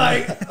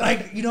 Exactly.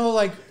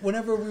 Like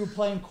whenever we were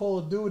playing Call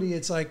of Duty,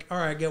 it's like, all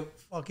right, I get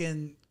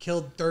fucking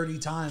killed 30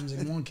 times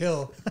in one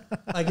kill.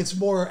 Like it's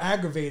more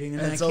aggravating,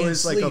 and it's I can't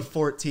always sleep. like a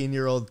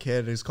 14-year-old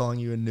kid who's calling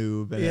you a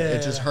noob, and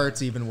it just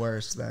hurts even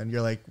worse. Then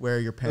you're like, where are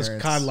your parents?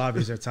 Those COD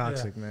lobbies are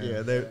toxic, man.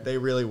 Yeah, they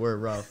really were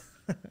rough.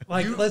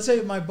 Like, let's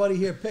say my buddy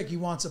here, Pick, he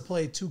wants to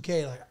play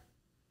 2K. Like,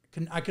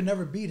 I can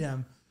never beat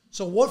him.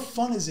 So what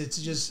fun is it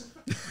to just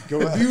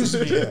abuse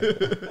me?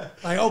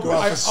 Like,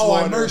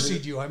 I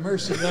mercied you. I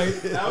mercied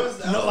you.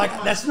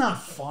 That's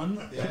not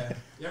fun. Yeah.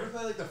 You ever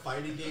play like the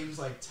fighting games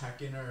like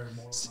Tekken or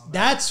Mortal Kombat?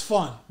 That's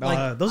fun.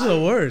 Those are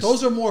the worst.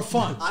 Those are more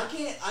fun. I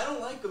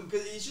don't like them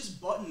because it's just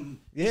button.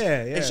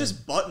 Yeah. It's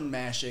just button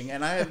mashing.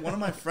 And I had one of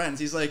my friends.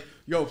 He's like,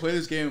 "Yo, play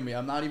this game with me.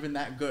 I'm not even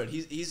that good."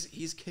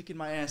 He's kicking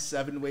my ass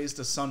 7 ways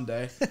to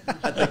Sunday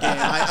at the game.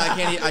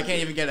 I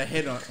can't even get a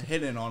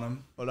hit in on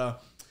him. But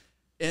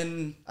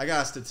I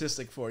got a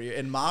statistic for you.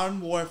 In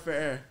Modern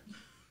Warfare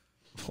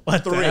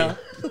 3,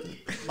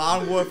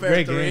 Modern Warfare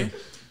Great 3, game.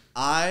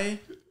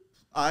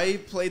 I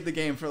played the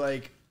game for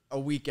like a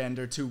weekend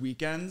or 2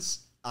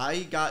 weekends. I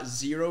got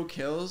 0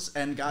 kills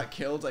and got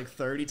killed like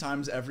 30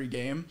 times every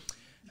game.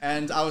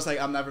 And I was like,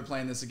 I'm never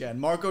playing this again.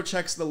 Marco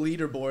checks the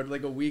leaderboard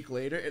like a week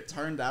later. It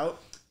turned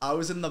out I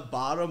was in the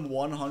bottom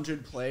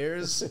 100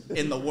 players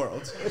in the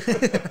world.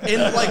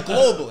 Like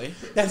globally.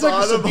 That's like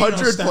Bottom a Sabino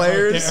 100 stat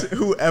players right there.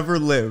 who ever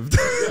lived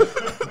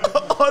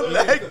on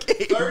that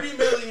game. 30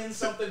 million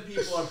something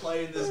people are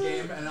playing this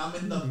game, and I'm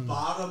in the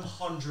bottom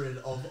 100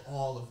 of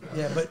all of them.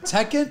 Yeah, but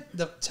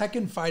the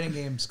Tekken fighting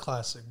game's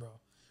classic, bro.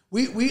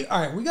 We all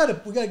right. We gotta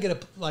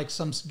get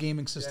some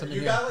gaming system in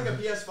You here. got like a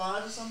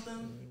PS5 or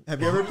something?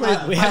 Have you ever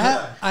played? We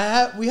have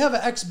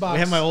an Xbox. We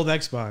have my old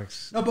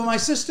Xbox. No, but my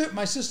sister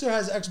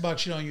has an Xbox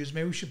she don't use.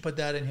 Maybe we should put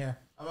that in here.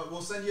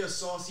 We'll send you a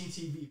Saucy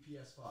TV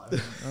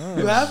PS5.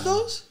 You have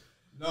those?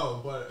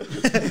 No, but We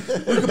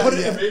could put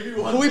it. maybe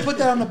one. Can we put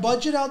that on the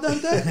budget out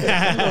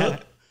there?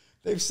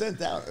 They've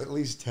sent out at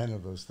least 10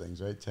 of those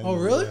things, right? 10 Oh,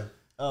 really?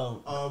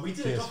 We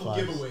did a couple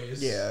PS5s.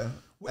 giveaways. Yeah.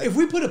 If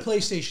we put a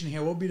PlayStation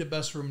here, what would be the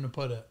best room to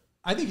put it?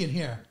 I think in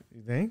here.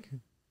 You think?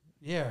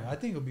 Yeah, I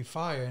think it would be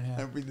fire in here.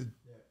 That'd be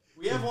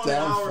We have one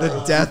down hour.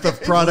 The death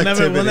of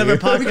productivity. We'll never We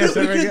podcast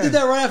could ever do again.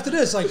 that right after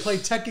this, like play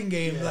Tekken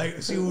game,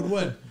 like see who would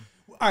win.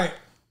 All right,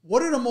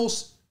 what are the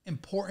most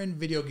important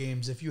video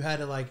games if you had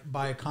to like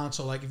buy a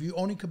console? Like if you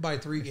only could buy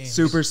 3 games.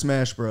 Super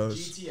Smash Bros.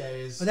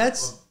 GTA is. But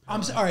that's all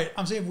right.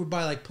 I'm saying if we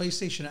buy like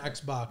PlayStation or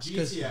Xbox.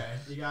 'Cause- GTA.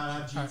 You gotta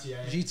have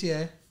GTA.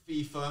 GTA.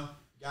 FIFA.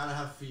 Gotta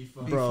have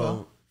FIFA.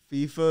 Bro,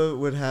 FIFA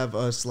would have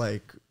us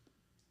like.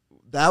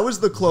 That was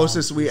the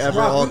closest we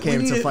ever all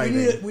came to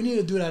fighting. We need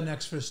to do that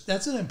next.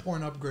 That's an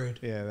important upgrade.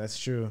 Yeah, that's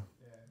true.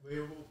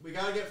 We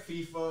gotta get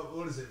FIFA.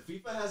 What is it?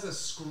 FIFA has us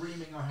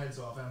screaming our heads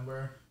off, and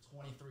we're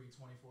 23,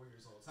 24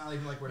 years old. It's not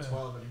even like we're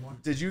 12 anymore.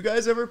 Did you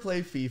guys ever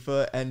play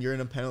FIFA and you're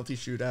in a penalty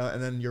shootout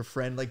and then your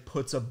friend like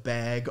puts a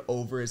bag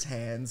over his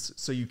hands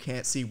so you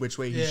can't see which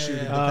way he's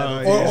shooting the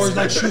penalty? Or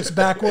like shoots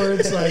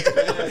backwards, like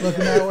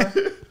looking that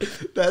way.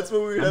 That's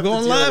what we would have I'm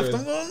going to deal left. with.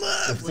 I'm going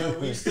left. Well,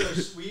 we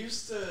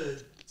used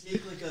to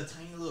take like a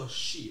tiny little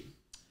sheet.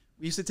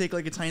 We used to take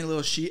like a tiny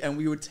little sheet and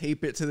we would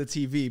tape it to the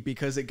TV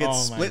because it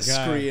gets Oh my split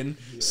God. screen.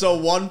 So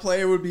one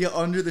player would be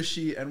under the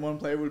sheet and one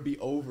player would be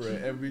over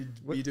it, and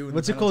we'd be doing.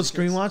 What's the it called? penalty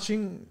Screen kicks.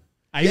 watching.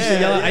 I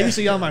used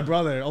to yell at my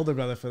brother, older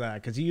brother, for that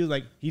because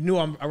he knew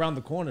I'm around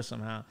the corner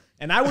somehow,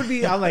 and I'm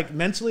like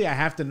mentally I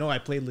have to know I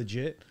played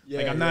legit.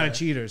 Like I'm not a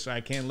cheater, so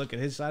I can't look at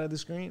his side of the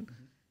screen.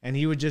 And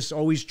he would just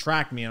always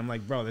track me. I'm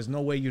like, bro, there's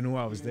no way you knew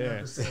I was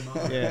there.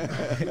 Yeah,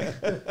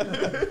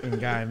 fucking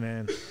guy,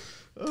 man.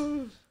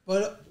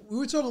 But we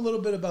were talking a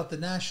little bit about the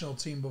national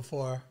team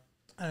before,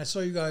 and I saw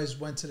you guys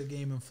went to the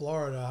game in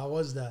Florida. How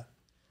was that?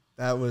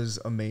 That was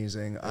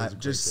amazing.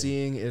 Just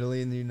seeing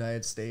Italy and the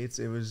United States,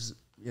 it was,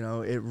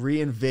 it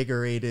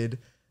reinvigorated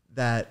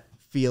that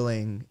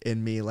feeling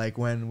in me. Like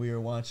when we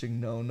were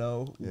watching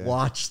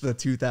watch the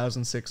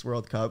 2006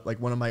 World Cup, like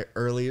one of my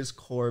earliest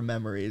core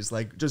memories,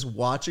 like just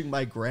watching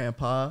my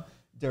grandpa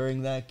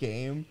during that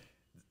game.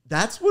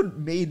 That's what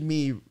made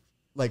me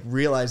like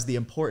realize the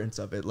importance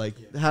of it.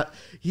 Like how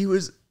he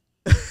was.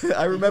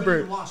 I remember.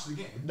 He couldn't watch the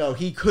game. No,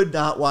 he could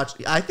not watch.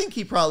 I think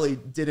he probably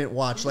didn't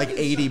watch like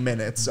 80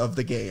 minutes of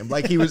the game.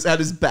 Like he was at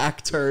his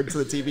back turned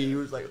to the TV. He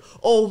was like,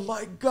 "Oh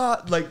my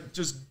god!" Like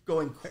just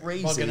going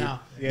crazy. Bugging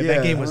out. Yeah,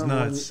 that game was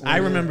nuts. I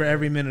remember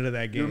every minute of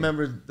that game. You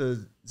remember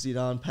the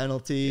Zidane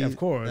penalty? Yeah, of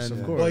course,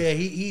 And, of course. Well, yeah,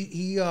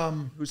 he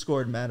Who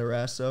scored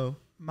Matarazzo?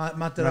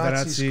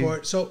 Materazzi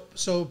scored.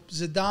 So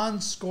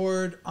Zidane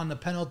scored on the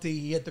penalty.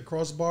 He hit the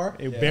crossbar.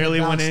 It barely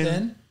went bounced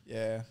in.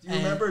 Yeah. Do you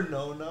remember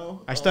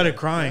No? I started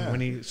crying when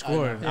he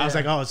scored. I was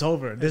like, "Oh, it's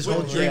over. This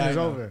whole dream is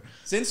over."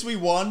 Since we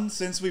won,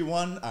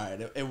 all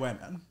right, it went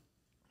in.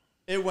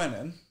 It went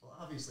in. Well,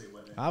 obviously it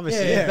went in.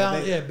 Obviously,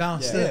 It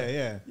bounced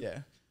in. Yeah.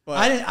 But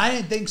I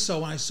didn't think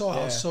so when I saw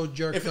it. I was so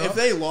jerked up. If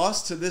they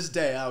lost to this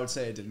day, I would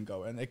say it didn't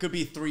go in. It could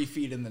be 3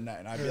 feet in the net,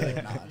 and I'd be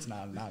like, nah, it's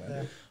not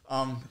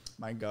in.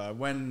 My God,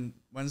 when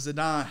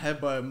Zidane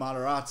headbutted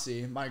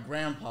Materazzi, my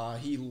grandpa,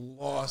 he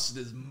lost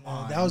his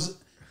mind.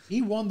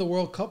 He won the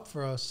World Cup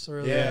for us.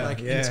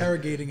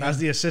 Interrogating him. That's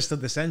the assist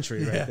of the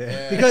century right there.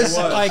 Yeah, because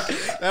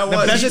that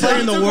was best player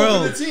in the took over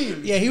world. the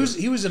team. Yeah, he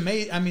was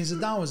amazing. I mean,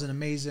 Zidane was an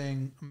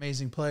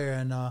amazing player,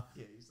 and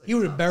he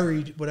would have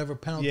buried whatever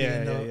penalty.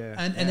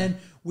 And then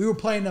we were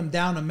playing them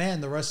down a man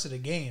the rest of the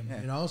game.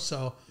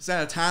 So it's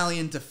that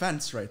Italian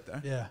defense right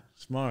there. yeah,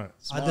 Smart.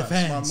 a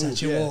defense move,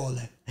 at your wall.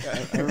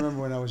 I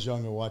remember when I was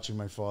younger watching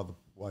my father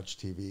watch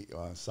TV,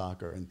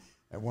 soccer, and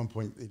at one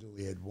point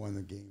Italy had won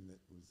a game that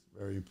was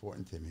very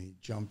important to him. He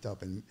jumped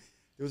up, and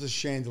there was a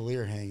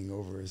chandelier hanging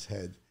over his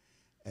head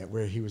at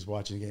where he was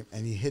watching the game,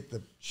 and he hit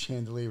the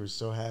chandelier. He was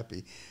so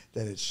happy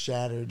that it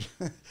shattered.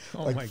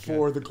 my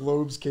four of the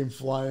globes came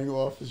flying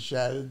off and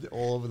shattered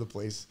all over the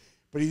place.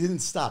 But he didn't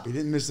stop. He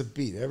didn't miss a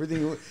beat.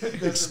 Everything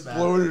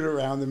exploded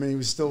around him, and he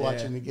was still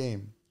watching the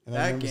game. And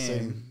I remember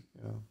saying,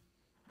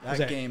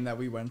 That game that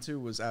we went to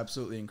was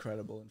absolutely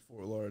incredible in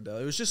Fort Lauderdale.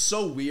 It was just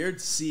so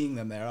weird seeing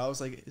them there. I was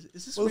like,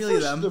 is this really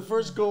them? The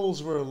first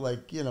goals were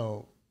like, they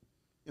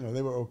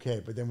were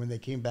okay. But then when they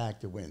came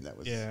back to win, that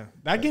was... Yeah.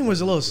 That game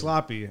was a little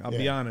sloppy, I'll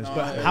be honest.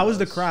 But how was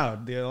the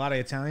crowd? There were a lot of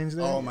Italians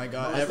there? Oh, my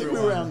God. I think we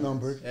were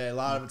outnumbered. Yeah, a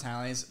lot of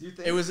Italians.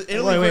 It was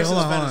Italy versus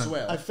hold on.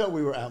 Venezuela. I felt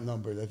we were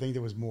outnumbered. I think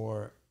there was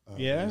more...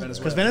 Yeah?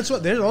 Because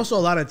Venezuela, there's also a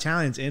lot of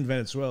Italians in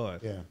Venezuela.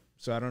 Yeah.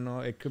 So I don't know.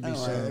 It could be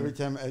every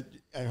time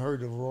I heard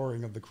the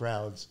roaring of the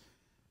crowds,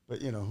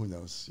 but who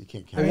knows? You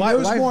can't count. There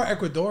was more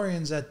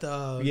Ecuadorians at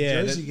the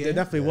Jersey game. There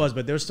definitely was,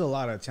 but there was still a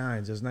lot of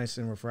Italians. It was nice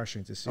and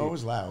refreshing to see. Oh, it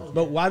was loud.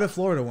 But why the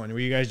Florida one? Were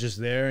you guys just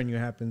there and you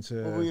happened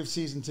to? Well, we have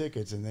season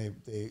tickets, and they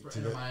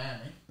Into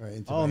Miami. Right,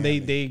 into and Miami.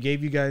 they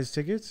gave you guys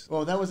tickets?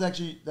 Well,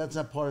 that's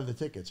not part of the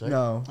tickets, right?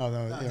 No. Oh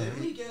no. Did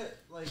we get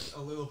like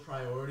a little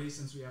priority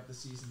since we have the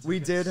season tickets? We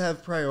did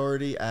have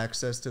priority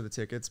access to the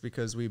tickets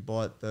because we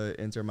bought the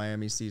Inter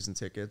Miami season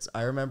tickets.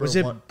 I remember. Was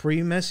it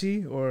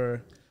pre-Messi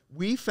or?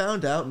 We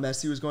found out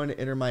Messi was going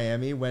to Inter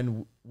Miami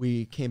when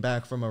we came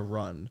back from a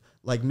run.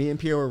 Like me and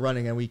Pierre were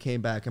running and we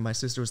came back and my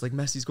sister was like,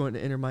 Messi's going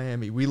to Inter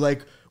Miami. We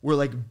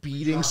were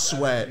beating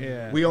sweat.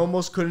 Yeah. We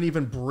almost couldn't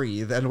even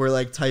breathe. And we're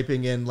like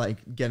typing in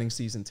getting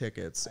season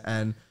tickets.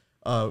 And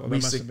Well, we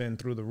must have been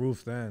through the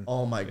roof then.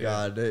 Oh my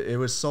God. It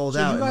was sold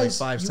So out you guys,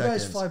 in 5 seconds. You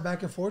guys fly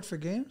back and forth for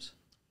games?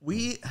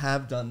 We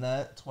have done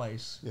that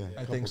twice. Yeah,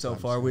 I a think couple so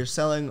times. far. We're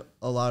selling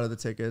a lot of the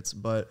tickets,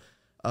 but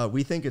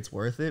we think it's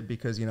worth it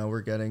because,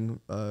 we're getting,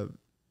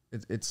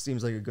 it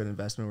seems like a good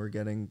investment. We're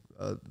getting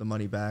the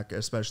money back,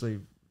 especially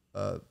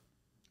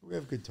We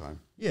have a good time.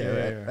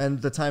 Yeah,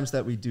 and the times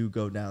that we do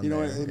go down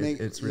there,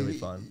 it's really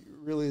fun.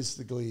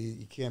 Realistically,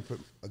 you can't put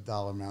a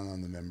dollar amount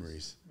on the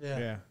memories.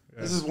 Yeah.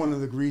 This is one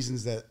of the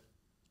reasons that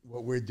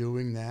what we're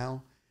doing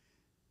now,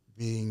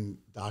 being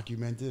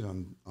documented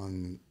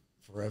on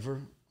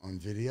forever on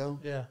video.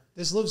 Yeah,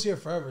 this lives here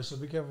forever, so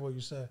be careful what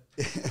you say.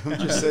 I'm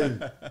just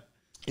saying,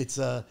 it's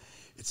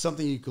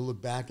something you could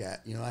look back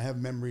at. You know, I have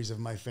memories of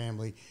my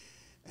family,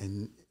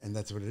 and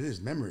that's what it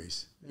is,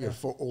 memories. You have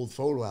old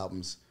photo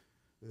albums.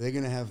 They're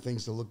gonna have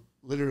things to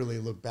literally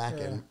look back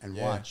at and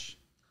watch.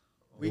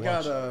 They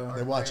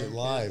watch it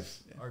live.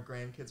 Our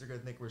grandkids are gonna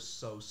think we're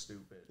so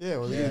stupid. Yeah,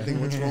 well, they're gonna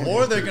think what's wrong.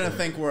 Or they're gonna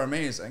think we're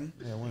amazing.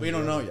 We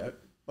don't know yet.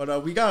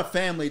 But we got a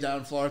family down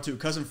in Florida too.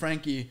 Cousin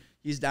Frankie,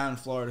 he's down in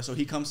Florida, so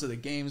he comes to the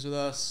games with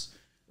us.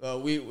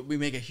 We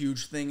make a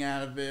huge thing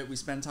out of it. We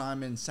spend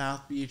time in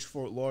South Beach,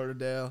 Fort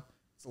Lauderdale.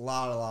 It's a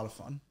lot of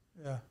fun.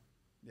 Yeah.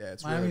 Yeah,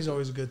 it's Miami's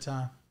always a good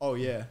time. Oh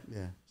yeah,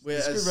 yeah.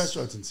 There's good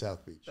restaurants in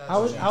South Beach.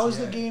 How was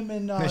the game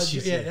in? That's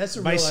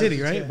a Vice real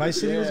City, right? Vice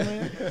City was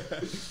man.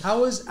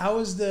 How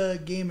was the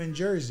game in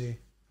Jersey?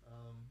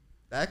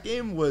 That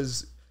game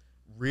was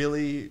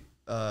really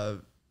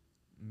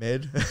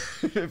mid,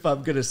 if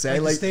I'm gonna say.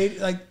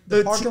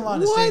 The parking lot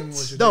in the stadium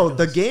was ridiculous. No,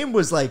 the game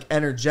was like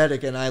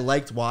energetic, and I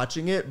liked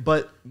watching it.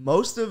 But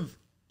most of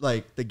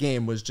the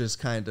game was just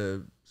kind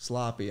of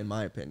sloppy, in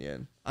my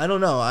opinion. I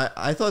don't know.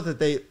 I thought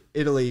that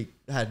Italy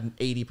had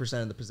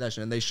 80% of the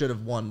possession, and they should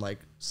have won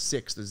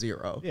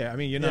 6-0. Yeah, I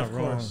mean, you're not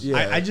wrong.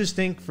 Yeah. I just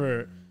think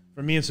for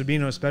me and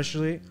Sabino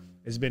especially,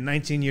 it's been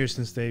 19 years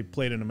since they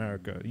played in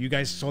America. You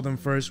guys saw them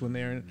first when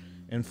they were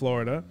in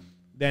Florida.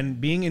 Then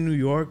being in New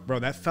York, bro,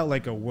 that felt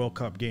like a World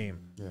Cup game.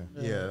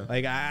 Yeah.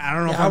 Like, I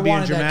don't know if I'm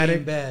being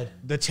dramatic. Bad.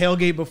 The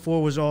tailgate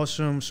before was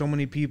awesome. So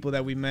many people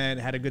that we met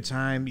had a good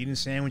time eating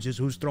sandwiches.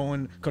 Who's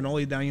throwing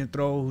cannoli down your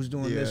throat? Who's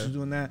doing this? Who's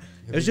doing that?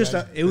 It was just,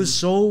 it was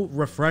so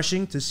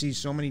refreshing to see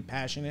so many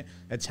passionate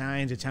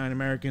Italians, Italian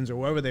Americans, or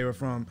wherever they were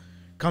from,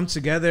 come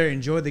together,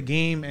 enjoy the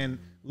game, and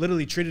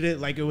literally treated it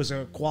like it was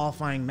a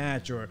qualifying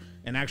match or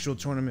an actual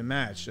tournament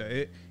match.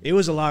 It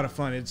was a lot of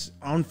fun. It's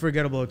an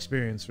unforgettable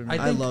experience for me.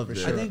 I loved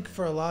it. I think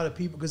for a lot of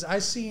people, because I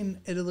seen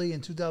Italy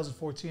in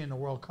 2014 in the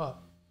World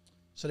Cup.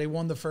 So they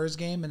won the first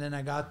game, and then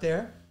I got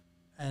there,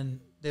 and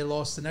they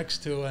lost the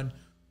next two. And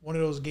one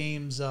of those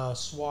games,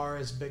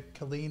 Suarez beat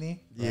Chiellini.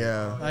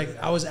 Yeah.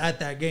 I was at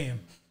that game.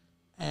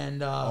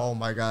 And oh,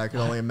 my God. I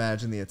can only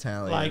imagine the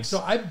Italians. So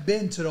I've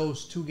been to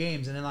those two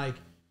games, and then,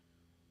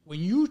 when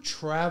you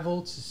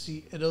travel to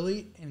see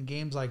Italy in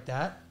games like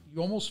that,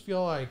 you almost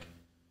feel like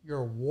you're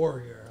a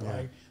warrior.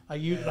 Yeah.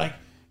 You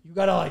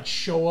gotta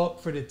show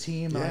up for the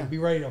team and be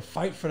ready to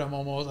fight for them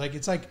almost.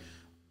 It's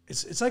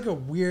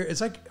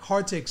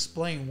hard to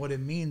explain what it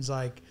means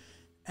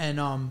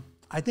and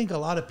I think a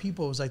lot of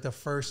people it was the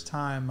first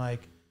time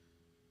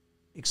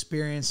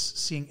experience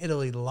seeing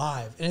Italy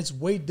live, and it's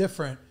way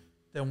different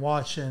than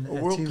watching a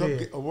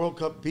World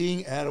Cup.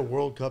 Being at a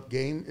World Cup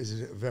game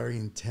is a very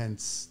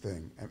intense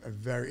thing.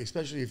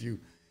 Especially if you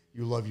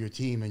love your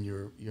team and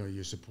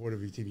you're supportive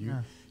of your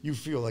team. You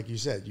feel like you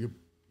said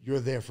you're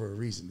there for a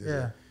reason.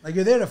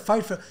 You're there to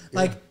fight for.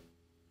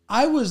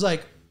 I was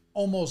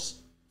almost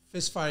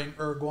fist fighting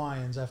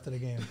Uruguayans after the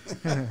game.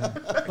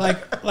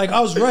 I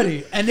was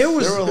ready, and there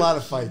were a lot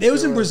of fights. There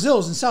was in Brazil,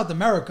 in South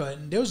America,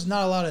 and there was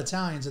not a lot of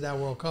Italians at that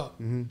World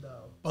Cup. Mm-hmm.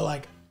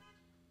 But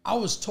I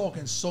was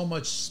talking so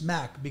much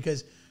smack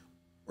because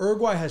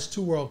Uruguay has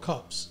 2 World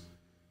Cups,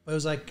 but it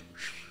was in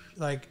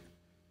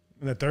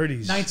the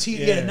 30s.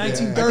 1930. I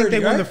think they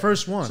won the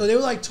first one. So they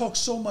would talk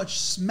so much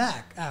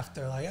smack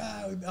after.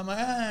 I'm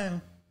like,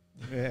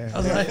 Yeah. I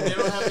was like, They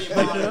don't have any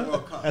modern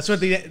World Cups.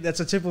 That's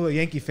a typical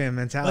Yankee fan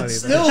mentality.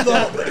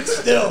 But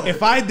still.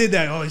 If I did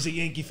that, he's a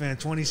Yankee fan,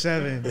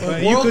 27.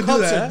 But you World could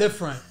Cups do that. are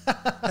different.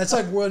 That's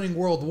like winning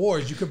world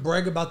wars. You could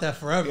brag about that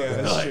forever.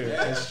 Yeah, that's true.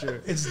 That's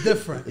true. It's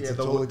different. It's a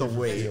totally different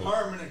way. feel.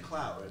 Permanent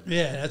cloud.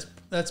 Yeah,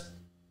 that's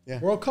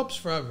World Cups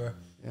forever.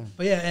 Yeah.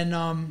 But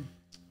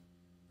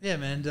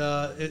man,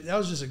 that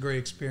was just a great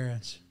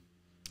experience.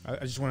 I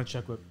just want to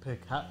check with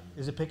Pick.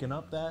 Is it picking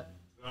up that?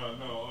 No,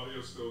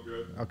 audio's still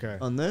good. Okay.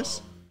 On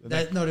this?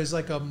 There's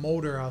a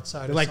motor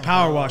outside. They're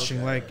power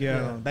washing.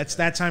 That's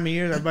that time of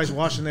year. Everybody's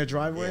washing their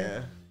driveway.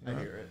 Yeah. I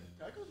hear it.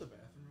 Can I go to the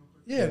bathroom real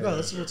quick? Yeah, go.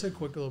 Let's take a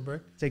quick little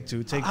break. Take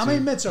two. How many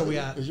minutes are we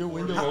at? Is your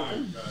window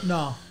open?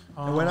 No.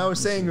 And when I was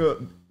saying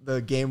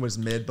the game was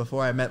mid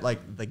before, I meant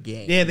the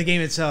game. Yeah, the game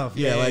itself.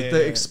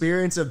 The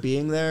experience of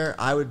being there,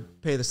 I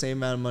would pay the same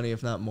amount of money,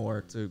 if not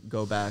more, to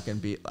go back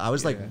and be. I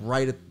was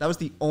that was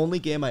the only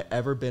game I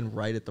ever been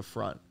right at the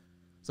front.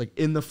 It's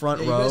in the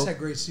front row. You guys had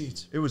great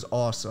seats. It was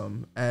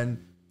awesome. And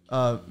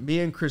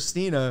me and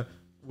Christina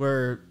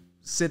were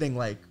sitting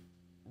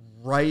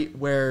right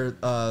where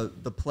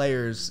the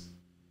players.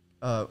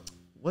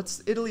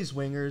 What's Italy's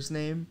winger's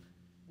name?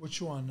 Which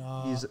one?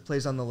 He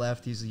plays on the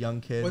left. He's a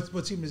young kid.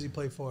 What team does he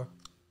play for?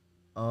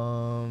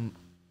 I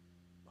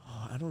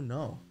don't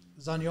know.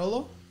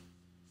 Zaniolo?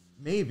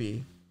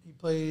 Maybe.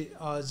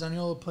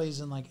 Zaniolo plays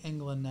in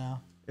England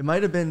now. It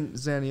might have been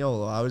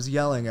Zaniolo. I was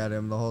yelling at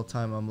him the whole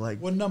time. I'm like,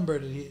 What number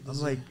did he? I'm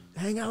like,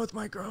 hang out with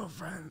my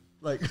girlfriend.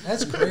 Like,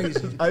 That's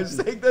crazy. I was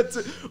saying that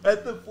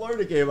at the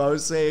Florida game. I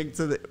was saying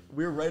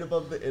we were right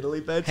above the Italy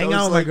bench. Hang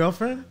out with my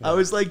girlfriend? I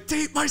was like,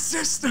 date my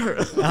sister.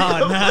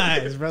 Oh,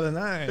 nice, brother,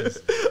 nice.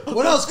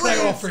 What else can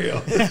I offer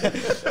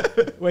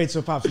you? Wait,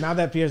 so Pops, now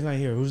that Pierre's not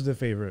here, who's the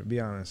favorite? Be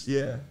honest.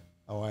 Yeah.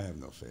 Oh, I have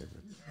no favorite.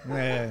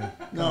 Yeah.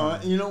 No,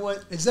 you know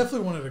what? It's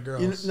definitely one of the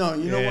girls. You know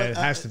Yeah, what? it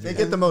has to be. They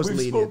get the most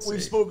leniency.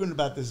 We've spoken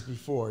about this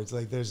before. It's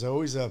like there's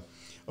always a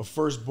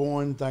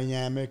firstborn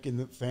dynamic in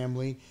the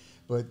family,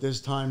 but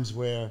there's times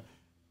where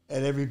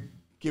at every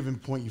given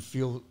point you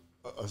feel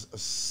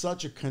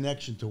such a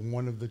connection to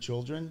one of the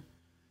children,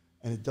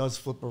 and it does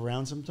flip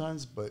around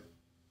sometimes. But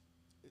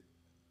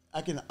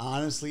I can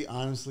honestly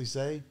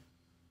say,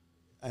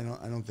 I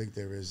don't think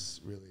there is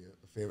really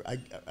a favorite.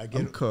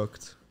 I'm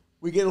cooked.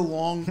 We get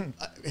along.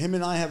 Him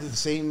and I have the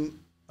same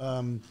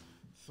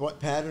thought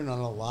pattern on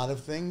a lot of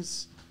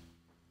things,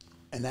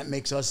 and that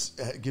makes us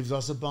gives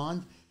us a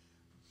bond.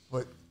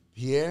 But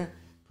Pierre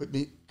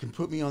can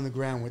put me on the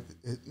ground with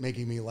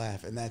making me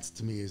laugh, and that's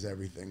to me is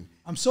everything.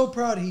 I'm so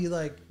proud he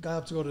got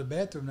up to go to the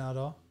bathroom now,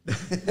 though.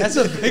 That's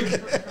a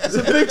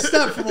big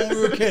step from when we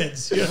were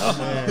kids. You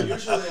know?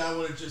 Usually I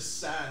would have just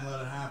sat and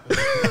let it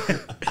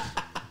happen.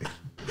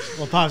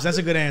 Well, Pops, that's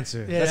a good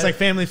answer. Yeah. That's like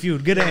Family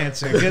Feud. Good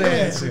answer. Good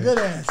answer. Good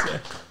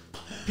answer.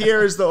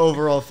 Pierre is the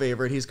overall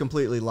favorite. He's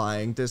completely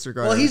lying.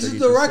 Disregard. Well, he's everything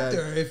the he just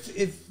director. said.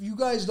 If you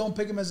guys don't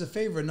pick him as a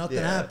favorite, nothing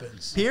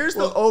happens. Pierre's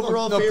the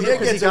overall favorite Pierre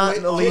because he gets got away-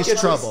 in the Pierre least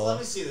gets- trouble. Let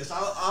me see this.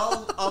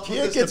 I'll put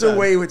Pierre this gets to bed.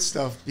 away with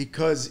stuff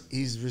because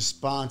he's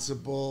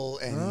responsible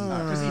and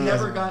Because he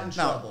never got in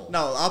trouble.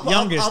 No, I'll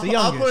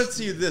put it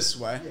to you this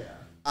way. Yeah.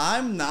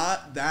 I'm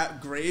not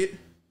that great.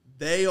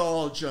 They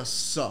all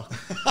just suck.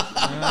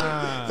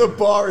 the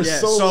bar is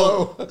so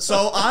low.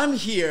 So I'm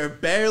here,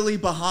 barely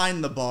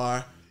behind the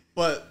bar,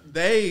 but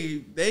they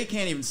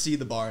can't even see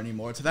the bar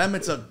anymore. To them,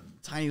 it's a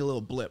tiny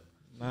little blip.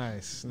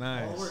 Nice. All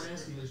we're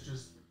asking is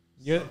just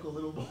You're- suck a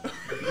little more.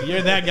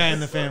 You're that guy in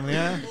the family,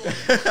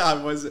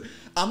 huh?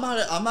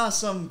 I'm not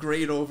some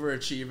great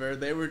overachiever.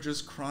 They were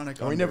just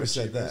chronic. We never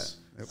said that.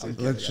 I'm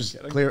Let's just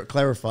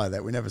clarify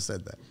that. We never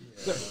said that.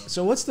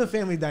 So what's the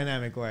family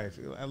dynamic like?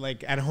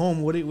 Like at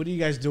home, what are you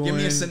guys doing? Give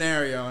me a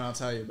scenario and I'll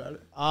tell you about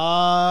it.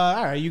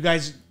 All right, you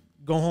guys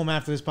go home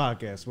after this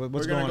podcast. What's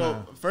We're gonna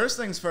going go. on? First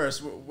things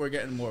first. We're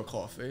getting more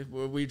coffee.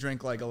 We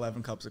drink like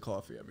 11 cups of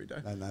coffee every day.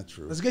 That's not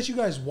true. Let's get you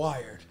guys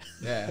wired.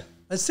 Yeah.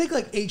 Let's take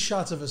like 8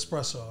 shots of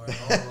espresso.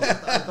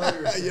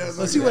 Yes,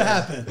 Let's see what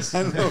happens.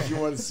 I don't know if you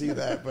want to see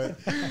that, but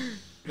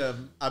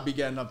I'd be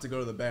getting up to go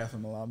to the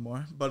bathroom a lot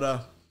more.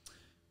 But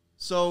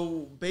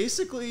so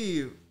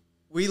basically,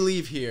 we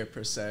leave here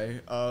per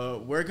se.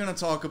 We're gonna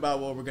talk about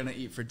what we're gonna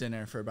eat for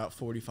dinner for about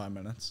 45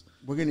 minutes.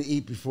 we're gonna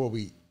eat before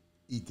we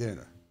eat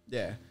dinner.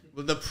 Yeah,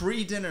 well, the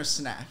pre-dinner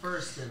snack.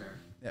 First dinner.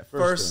 Yeah,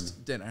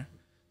 first dinner.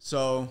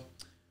 So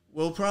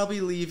we'll probably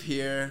leave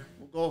here.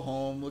 We'll go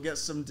home. We'll get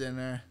some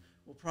dinner.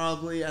 We'll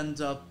probably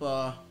end up.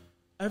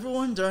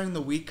 Everyone during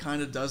the week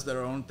kind of does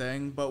their own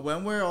thing, but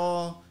when we're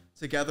all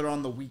together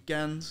on the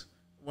weekend,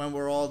 when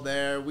we're all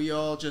there, we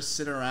all just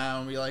sit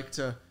around. We like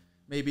to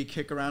maybe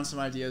kick around some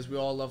ideas. We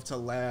all love to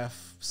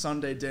laugh.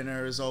 Sunday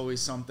dinner is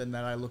always something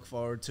that I look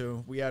forward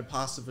to. We had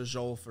pasta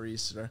fagioli for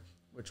Easter,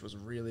 which was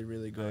really,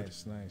 really good.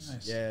 Nice.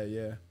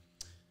 Yeah.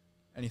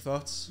 Any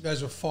thoughts? You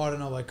guys were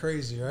farting out like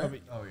crazy,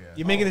 right? Oh yeah.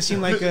 You're making it seem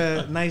like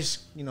a nice,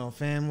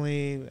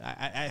 family.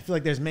 I feel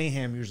like there's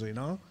mayhem usually,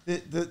 no?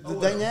 The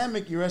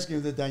dynamic you're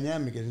asking, the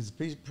dynamic is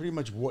pretty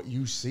much what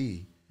you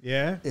see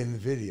Yeah. in the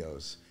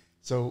videos.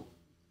 So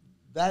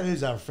that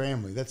is our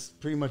family. That's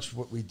pretty much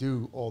what we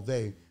do all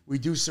day. We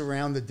do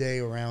surround the day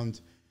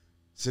around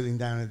sitting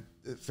down at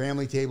the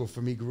family table.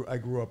 For me, I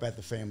grew up at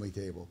the family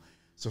table.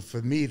 So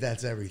for me,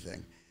 that's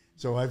everything.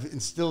 So I've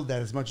instilled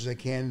that as much as I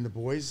can in the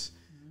boys,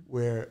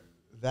 where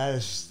that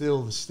is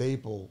still the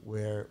staple,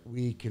 where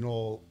we can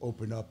all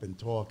open up and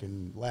talk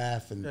and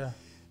laugh and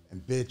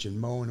bitch and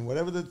moan and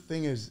whatever the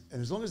thing is.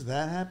 And as long as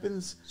that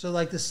happens, So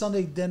like the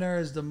Sunday dinner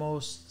is the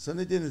most.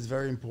 Sunday dinner is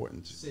very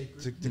important.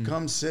 To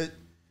come sit,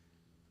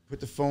 put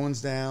the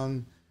phones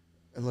down,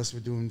 unless we're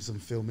doing some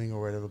filming or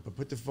whatever, but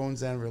put the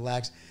phones down,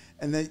 relax.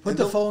 And then Put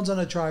the phones on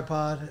a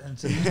tripod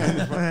and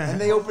and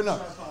they open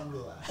up.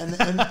 And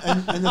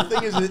the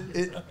thing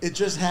is, it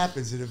just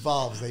happens. It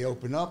evolves. They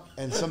open up,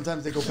 and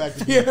sometimes they go back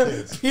to being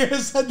kids. Pierre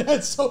said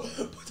that. So put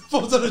the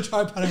phones on a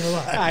tripod and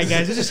relax. All right,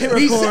 guys, let's just hit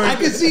He record.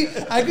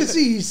 said, I could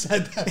see he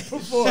said that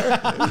before.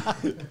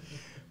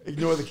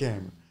 Ignore the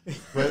camera.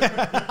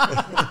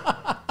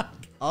 But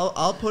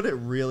I'll put it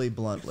really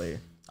bluntly.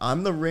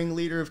 I'm the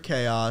ringleader of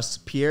chaos.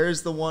 Pierre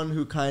is the one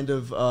who kind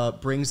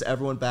of brings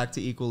everyone back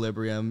to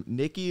equilibrium.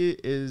 Nikki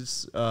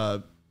is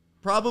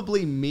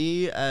probably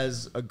me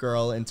as a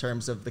girl in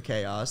terms of the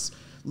chaos.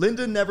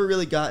 Linda never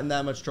really got in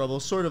that much trouble,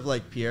 sort of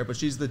like Pierre, but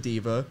she's the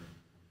diva.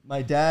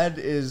 My dad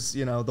is,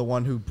 the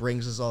one who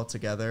brings us all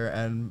together,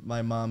 and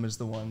my mom is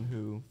the one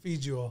who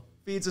Feed you all.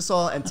 feeds us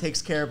all and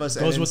takes care of us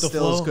Goes and with the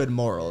instills flow. good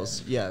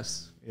morals.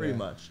 Yes. pretty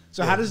much.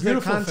 So how does the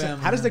Beautiful content?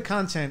 family, How does the man.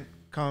 content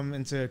come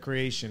into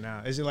creation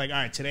now? Is it like, all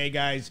right, today,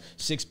 guys,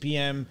 6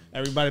 p.m.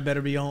 Everybody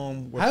better be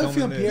home. We're I have a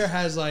filming feeling Pierre this.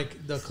 has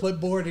like the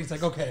clipboard. He's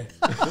like, okay,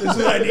 this is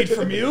what I need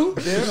from you.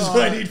 This is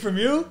what I need from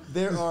you.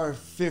 There are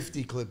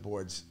 50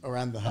 clipboards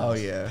around the house.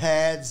 Oh, yeah.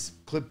 Pads,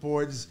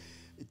 clipboards,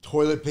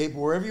 toilet paper,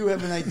 wherever you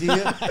have an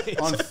idea,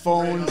 on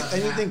phones,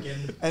 anything.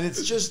 And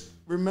it's just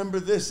remember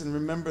this and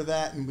remember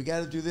that, and we got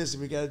to do this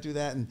and we got to do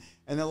that. And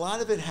a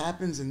lot of it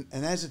happens, and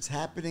as it's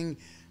happening,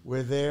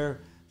 we're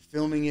there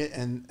filming it,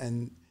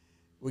 and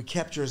we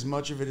capture as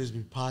much of it as we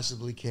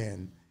possibly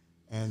can.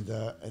 And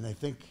I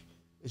think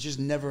it's just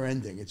never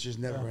ending. It's just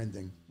never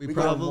ending. We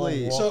go on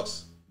probably long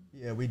walks.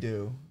 yeah, we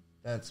do.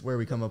 That's where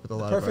we come up with a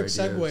lot Perfect of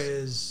our segue ideas.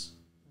 is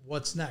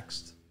what's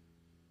next.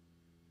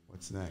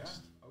 What's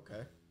next?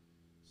 Okay.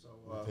 So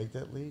Take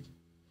that lead.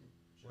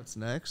 What's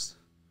next?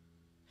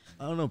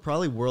 I don't know.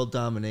 Probably world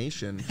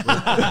domination.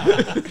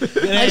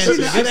 I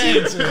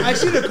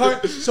see the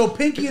card. So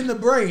Pinky in the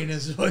Brain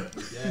is what.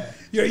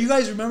 Yeah. You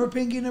guys remember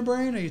Pinky in the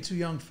Brain? Or are you too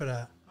young for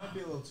that? might be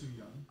a little too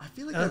young. I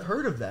feel like I've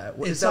heard of that.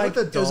 What, It's is that like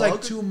with the it was dog?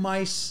 like two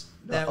mice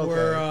that okay.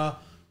 were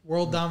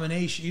world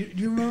domination.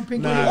 Do you remember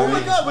Pinky? Nah, in the Oh my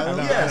Brain? god! I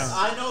know. Yes.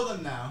 I know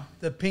them now.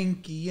 The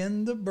Pinky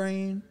in the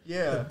Brain.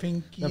 Yeah. The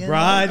Pinky. The in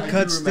bride I do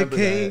cuts the remember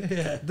cake. that.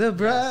 Yeah. The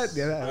bride. Yes,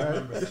 Yeah, I right.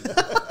 remember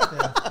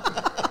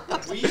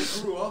that. We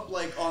grew up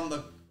like on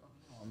the.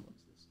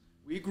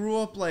 We grew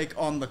up like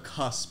on the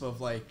cusp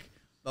of like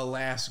the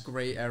last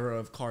great era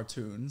of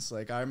cartoons.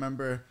 Like I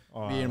remember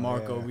me and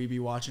Marco, yeah. we'd be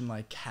watching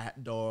like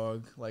Cat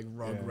Dog, like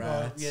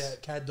Rugrats. Oh, yeah,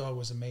 Cat Dog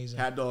was amazing.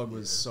 Cat Dog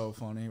was so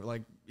funny.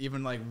 Like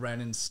even like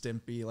Ren and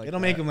Stimpy. Like They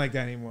don't make them like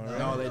that anymore, right?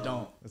 No, they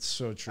don't. That's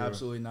so true.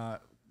 Absolutely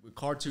not.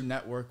 Cartoon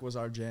Network was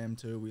our jam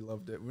too. We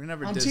loved it. We were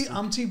never I'm Disney.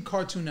 team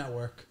Cartoon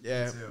Network.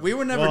 Yeah, we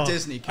were never Well,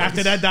 Disney kids.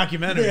 After that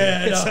documentary,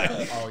 Yeah, it's no.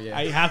 like, Oh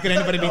yeah. how could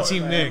anybody be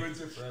Team Nick?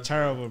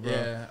 Terrible, bro.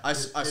 Yeah, I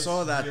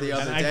saw that the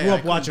other And day. I grew up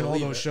couldn't watching all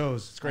believe those it.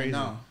 shows. It's crazy. I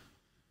know.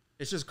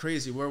 It's just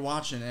crazy. We're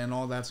watching and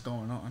all that's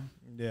going on.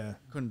 Yeah.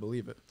 Couldn't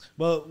believe it.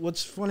 Well,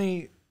 what's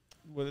funny,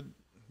 well,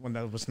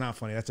 what's not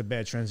funny, that's a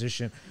bad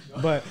transition.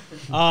 But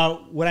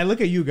when I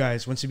look at you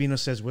guys, when Sabino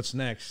says, what's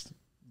next?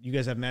 You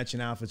guys have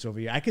matching outfits over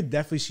here. I could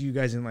definitely see you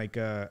guys in like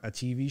a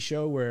TV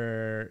show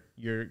where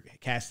you're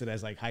casted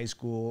as like high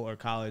school or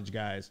college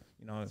guys.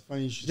 You know,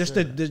 Funny you should just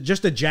say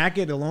the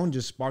jacket alone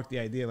just sparked the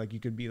idea. Like you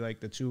could be like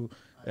the two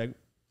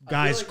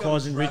guys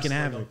causing wreaking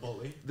havoc.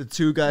 The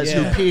two guys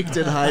Yeah. who peaked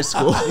in high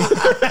school.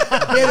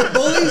 Yeah,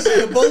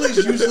 the bullies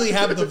usually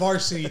have the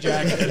varsity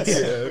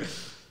jackets.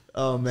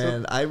 Oh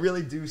man, I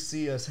really do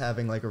see us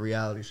having like a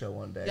reality show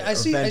one day. Yeah, I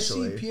see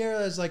eventually. Pierre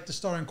as like the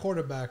starting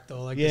quarterback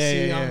though, like Yeah, the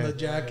C yeah, on yeah. the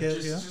jacket.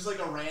 Just, Yeah, just like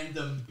a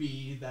random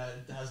bee that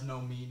has no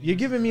meaning. You're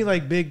giving me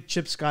like big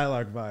Chip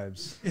Skylark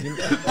vibes.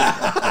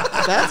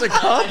 That's a I need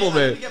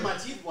compliment. to get my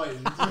teeth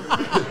whitened.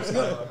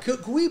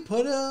 Could we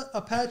put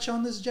a patch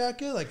on this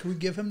jacket? Like, could we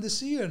give him the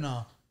C or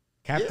no?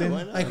 Captain?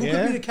 why not? Like, who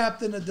Yeah? could be the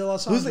captain of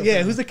D'Alessandro?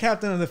 Who's the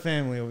captain of the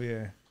family over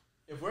here?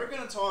 If we're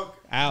gonna talk,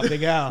 Al,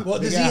 Big Al. Well,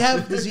 Big does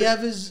he Al. have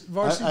his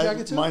varsity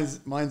jacket too?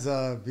 Mine's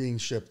being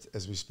shipped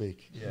as we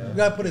speak. Yeah. We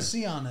gotta put a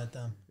C on it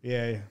then.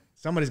 Yeah.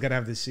 Somebody's got to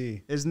have the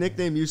C. His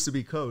nickname used to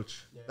be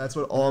Coach. That's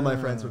what all my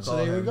friends would So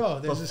call there we him. go.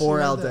 There's a Before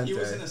C Al right there. he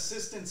was an Dente.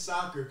 assistant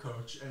soccer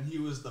coach, and he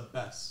was the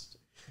best.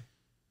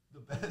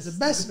 The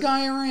best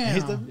guy around.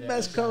 He's the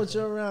best coach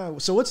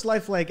around. So what's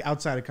life like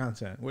outside of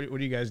content? What are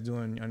you guys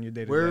doing on your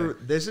day to day?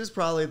 This is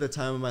probably the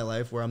time of my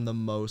life where I'm the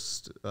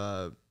most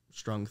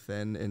strung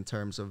thin in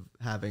terms of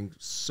having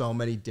so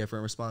many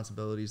different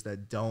responsibilities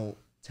that don't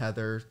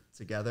tether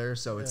together.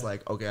 So it's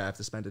like, okay, I have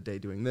to spend a day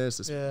doing this,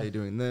 a day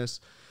doing this.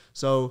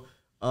 So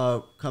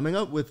coming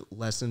up with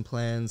lesson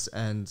plans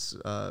and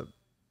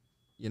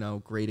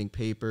grading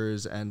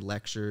papers and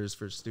lectures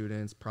for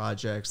students,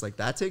 projects, like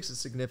that takes a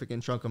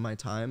significant chunk of my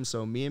time.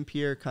 So me and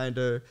Pierre kind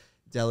of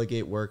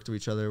delegate work to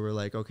each other. We're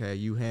like, okay,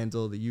 you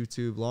handle the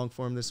YouTube long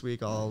form this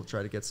week. I'll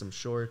try to get some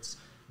shorts.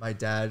 My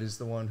dad is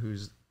the one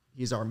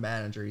he's our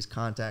manager. He's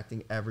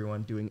contacting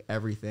everyone, doing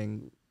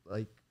everything,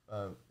 like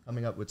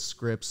coming up with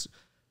scripts,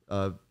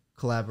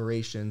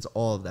 collaborations,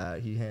 all of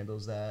that. He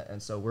handles that.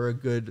 And so we're a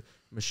good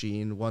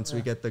machine. Once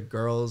we get the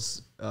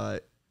girls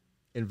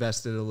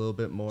invested a little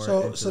bit more.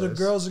 So the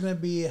girls are going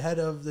to be ahead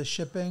of the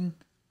shipping,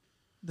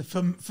 the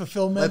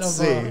fulfillment. Let's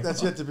of, see.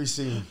 That's yet to be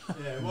seen.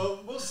 Yeah,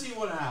 well, we'll see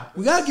what happens.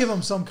 We got to give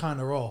them some kind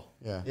of role.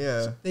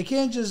 Yeah. They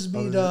can't just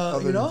be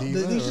Other than diva,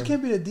 they just or-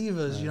 can't be the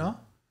divas, you know.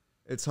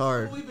 It's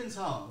hard. What we've been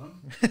telling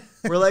them.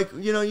 We're like,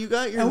 you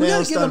got your And we got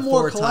nails to give them done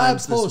more 4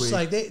 times collab this posts. week.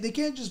 Like they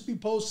can't just be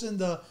posting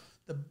the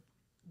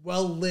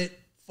well lit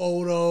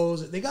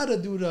photos. They got to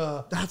do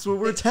the. That's what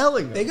we're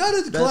telling them. They got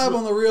to That's collab what-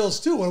 on the reels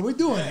too. What are we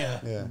doing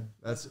here? Yeah.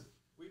 That's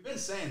We've been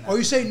saying that. Or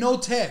you say no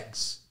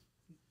tags,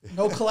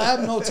 no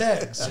collab, no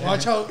tags.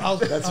 Watch how.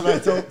 That's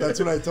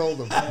what I told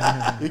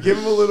them. You give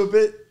them a little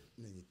bit,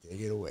 and then you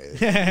take it away.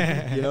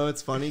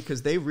 It's funny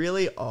because they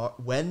really are,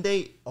 when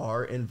they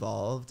are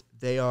involved,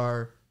 they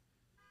are,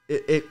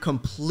 it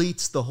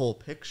completes the whole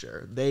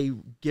picture. They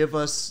give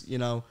us,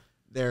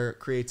 their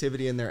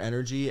creativity and their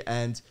energy,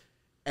 and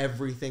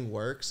everything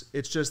works.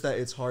 It's just that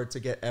it's hard to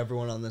get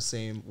everyone on the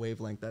same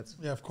wavelength. That's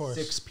of course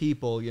 6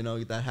 people, you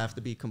know, that have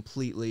to be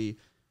completely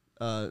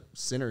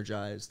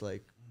synergized,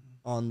 like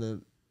on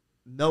the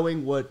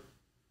knowing what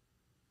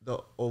the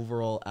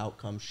overall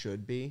outcome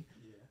should be.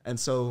 And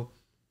so,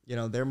 you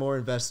know, they're more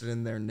invested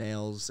in their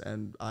nails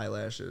and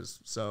eyelashes.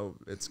 So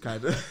it's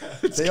kind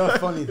of they are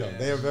funny though.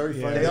 They are very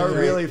funny. They are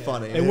really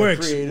funny. It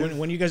works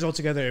when you guys all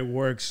together. It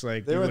works.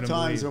 Like there are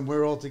times when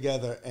we're all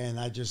together and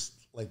I just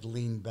like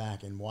lean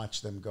back and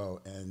watch them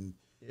go, and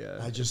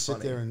I just sit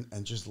there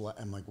and just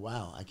I'm like,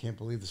 wow, I can't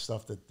believe the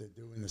stuff that they're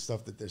doing, the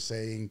stuff that they're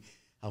saying,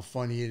 how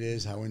funny it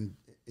is, how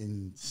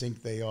in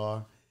sync they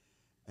are,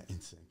 in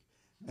sync,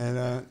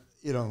 and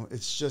you know,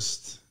 it's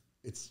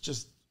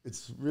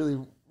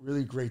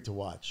really great to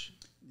watch.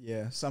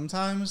 Yeah,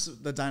 sometimes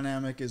the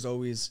dynamic is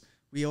always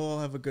we all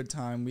have a good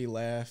time, we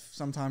laugh.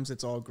 Sometimes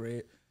it's all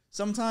great.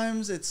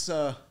 Sometimes it's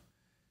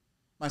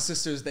my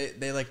sisters,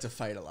 they like to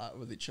fight a lot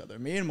with each other.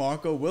 Me and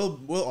Marco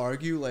will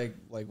argue like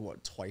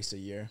what, twice a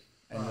year,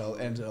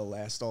 and it'll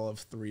last all of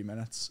 3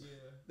 minutes. Yeah.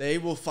 They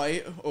will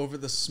fight over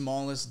the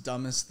smallest,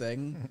 dumbest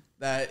thing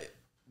that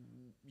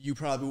you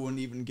probably wouldn't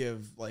even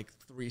give like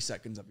 3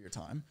 seconds of your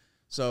time.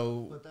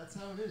 So, but that's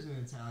how it is in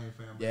an Italian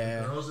family.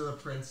 Yeah, the girls are the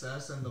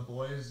princess and the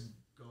boys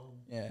go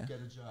get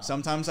a job.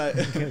 Sometimes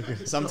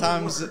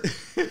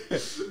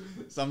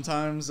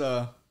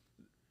I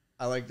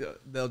like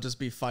they'll just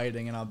be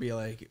fighting and I'll be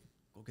like,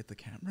 go get the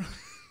camera.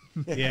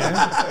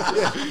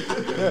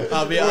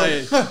 I'll be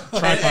like,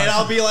 and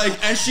I'll be like,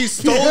 and she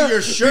stole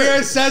your shirt.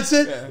 Pierre sense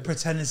it. Yeah.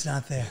 Pretend it's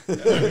not there. And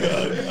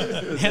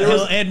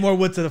it'll add more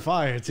wood to the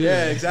fire too.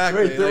 Yeah,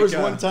 exactly. Wait, there was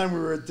one time we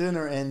were at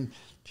dinner and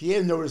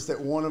Pierre noticed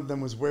that one of them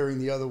was wearing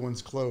the other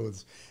one's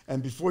clothes,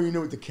 and before you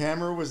knew it, the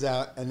camera was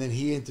out, and then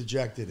he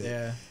interjected it.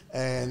 Yeah,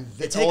 and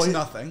it takes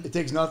nothing. It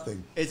takes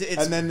nothing. It's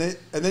and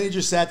then he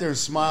just sat there and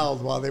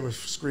smiled while they were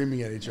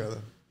screaming at each other.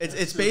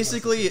 It's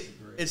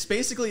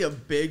basically a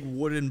big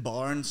wooden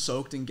barn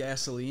soaked in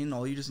gasoline.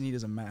 All you just need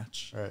is a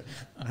match. Right.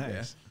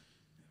 Nice.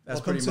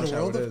 That's welcome to the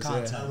world of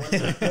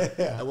content.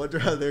 Yeah. I wonder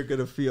how they're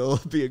gonna feel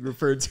being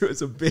referred to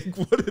as a big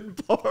wooden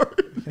barn.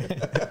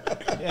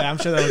 Yeah, I'm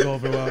sure that'll go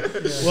over well.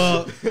 Yeah.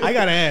 Well, I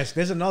gotta ask.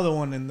 There's another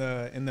one in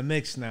the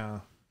mix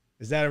now.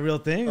 Is that a real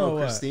thing? Oh, or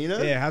what?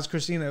 Christina? Yeah, how's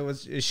Christina?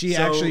 Is she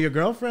actually your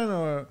girlfriend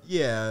or?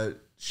 Yeah,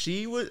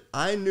 she was.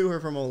 I knew her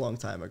from a long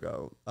time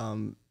ago.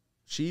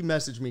 She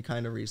messaged me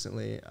kind of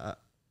recently,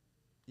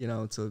 you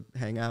know, to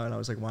hang out, and I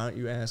was like, why don't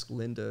you ask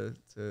Linda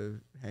to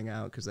hang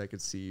out, because I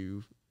could see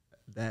you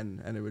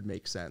then, and it would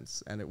make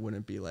sense, and it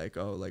wouldn't be like,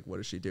 oh, like what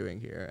is she doing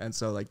here? And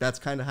so like that's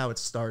kind of how it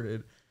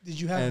started. Did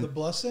you have the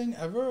blessing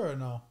ever or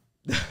no?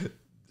 Do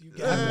you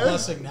get the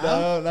blessing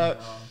now? No.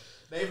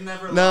 They've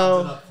never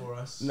locked it up for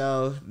us.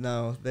 No.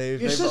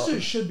 Your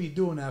sisters should be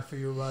doing that for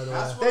you, by the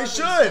way. They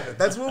should.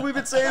 That's what we've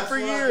been saying for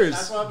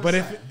years. But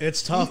if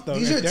it's tough though,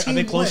 these are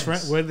they close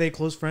friends? Were they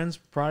close friends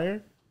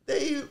prior?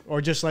 Or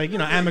just like, you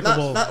know,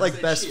 amicable? Not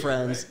like best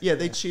friends. Right? Yeah,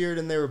 they cheered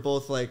and they were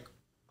both like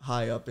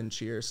high up in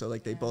cheer, so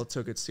like they both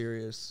took it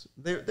serious.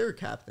 They were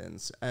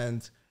captains,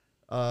 and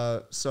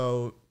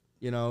so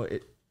you know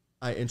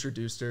I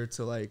introduced her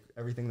to like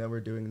everything that we're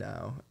doing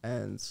now,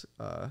 and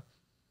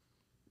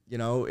you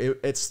know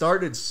it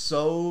started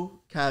so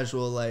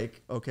casual,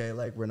 like okay,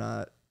 like we're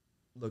not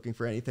looking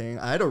for anything.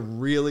 I had a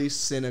really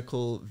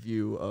cynical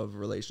view of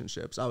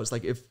relationships. I was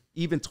like, if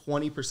even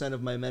 20%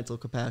 of my mental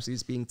capacity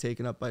is being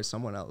taken up by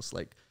someone else,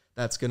 like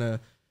that's gonna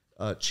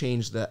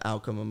change the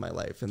outcome of my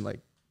life, and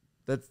like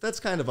that's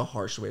kind of a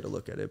harsh way to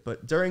look at it.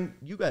 But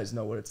you guys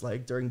know what it's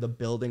like during the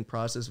building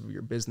process of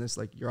your business,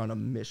 like you're on a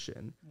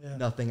mission. Yeah.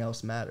 Nothing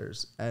else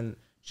matters. And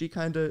she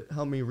kind of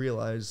helped me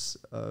realize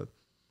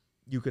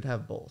you could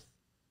have both.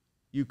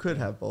 You could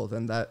have both.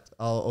 And that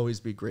I'll always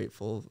be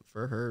grateful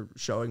for her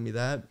showing me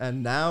that.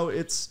 And now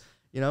it's,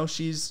 you know,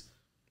 she's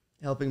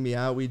helping me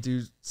out. We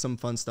do some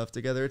fun stuff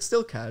together. It's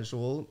still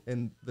casual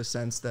in the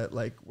sense that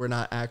like we're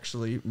not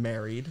actually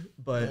married,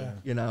 but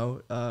you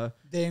know,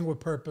 dating with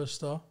purpose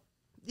though.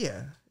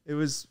 Yeah, it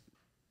was.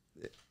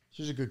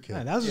 She's a good kid.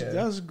 Yeah,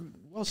 that was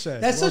well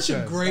said. That's well such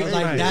said. a great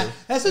that.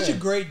 That's such a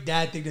great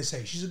dad thing to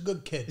say. She's a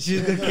good kid.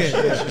 She's a good kid.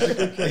 Yeah, she's a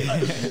good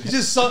kid.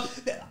 Just so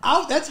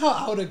that's how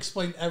I would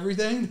explain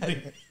everything.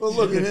 Well,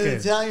 look, in an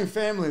Italian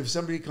family, if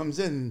somebody comes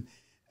in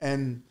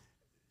and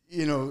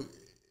you know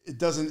it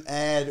doesn't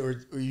add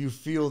or you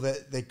feel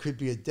that they could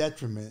be a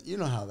detriment, you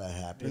know how that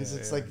happens.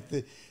 It's like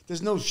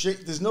there's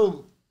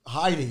no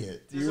hiding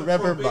it. Do you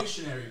remember?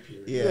 Probationary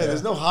period. Yeah,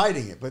 there's no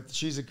hiding it. But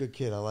she's a good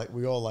kid.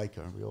 We all like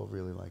her. We all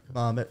really like her.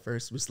 Mom at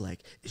first was like,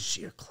 "Is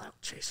she a clout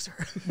chaser?"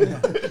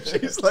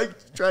 She's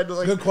like trying to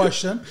like. Good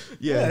question.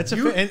 Yeah, that's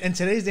in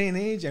today's day and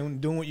age, and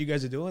doing what you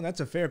guys are doing,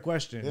 that's a fair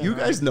question. Yeah. You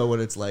guys know what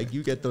it's like.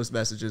 You get those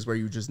messages where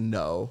you just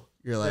know.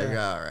 You're like,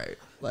 all right,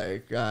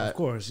 like. Of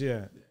course,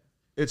 yeah.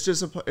 It's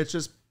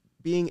just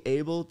being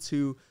able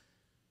to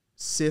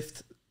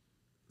sift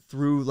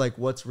through like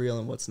what's real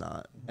and what's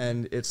not.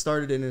 And it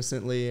started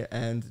innocently,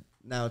 and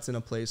now it's in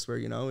a place where,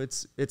 you know,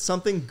 it's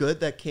something good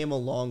that came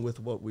along with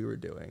what we were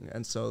doing.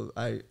 And so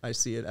I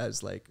see it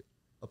as like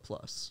a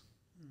plus.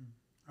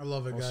 I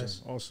love it,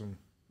 guys. Awesome.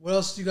 What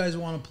else do you guys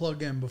want to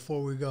plug in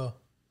before we go?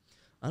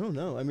 I don't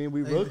know. I mean,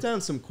 we wrote down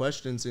some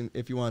questions, and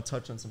if you want to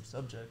touch on some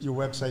subjects. Your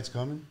website's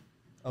coming?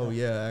 Oh,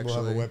 yeah, actually.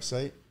 We'll have a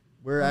website?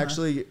 We're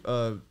actually,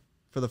 for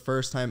the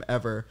first time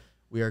ever,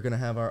 we are going to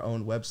have our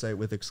own website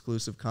with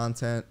exclusive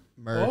content,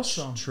 merch,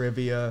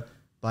 trivia,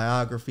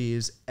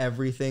 biographies,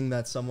 everything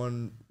that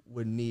someone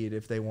would need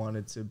if they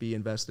wanted to be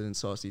invested in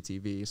Saucy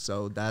TV.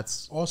 So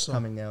that's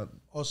coming out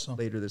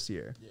later this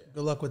year. Yeah.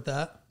 Good luck with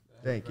that.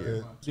 Thank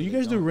you. Do you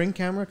guys do ring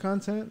camera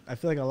content? I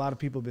feel like a lot of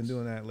people have been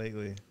doing that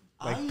lately.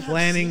 Like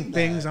planning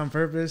things on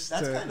purpose.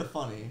 That's kind of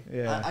funny.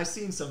 Yeah. I've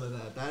seen some of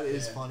that. That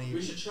is funny. We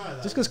should try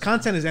that. Just because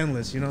content is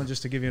endless, you know,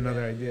 just to give you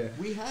another idea.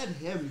 We had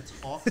him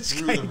talk This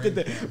through guy the did ring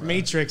the camera.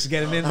 Matrix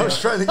getting in there. I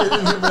was trying to get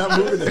in there without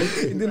moving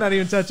it. He did not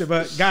even touch it.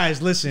 But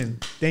guys, listen,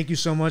 thank you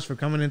so much for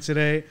coming in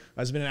today.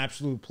 It's been an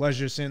absolute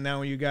pleasure sitting down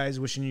with you guys,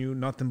 wishing you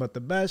nothing but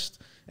the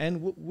best.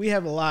 And we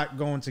have a lot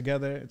going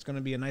together. It's going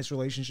to be a nice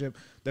relationship.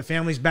 The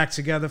family's back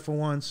together for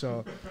once.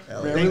 So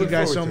thank you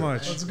guys so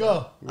much. Let's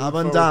go.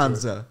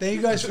 Abundanza. Thank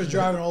you guys for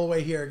driving all the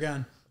way here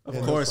again.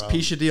 Of course,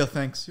 Pisha Deal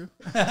thanks you.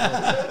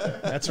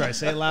 That's right.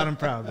 Say it loud and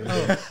proud.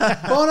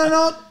 Buona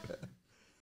notte.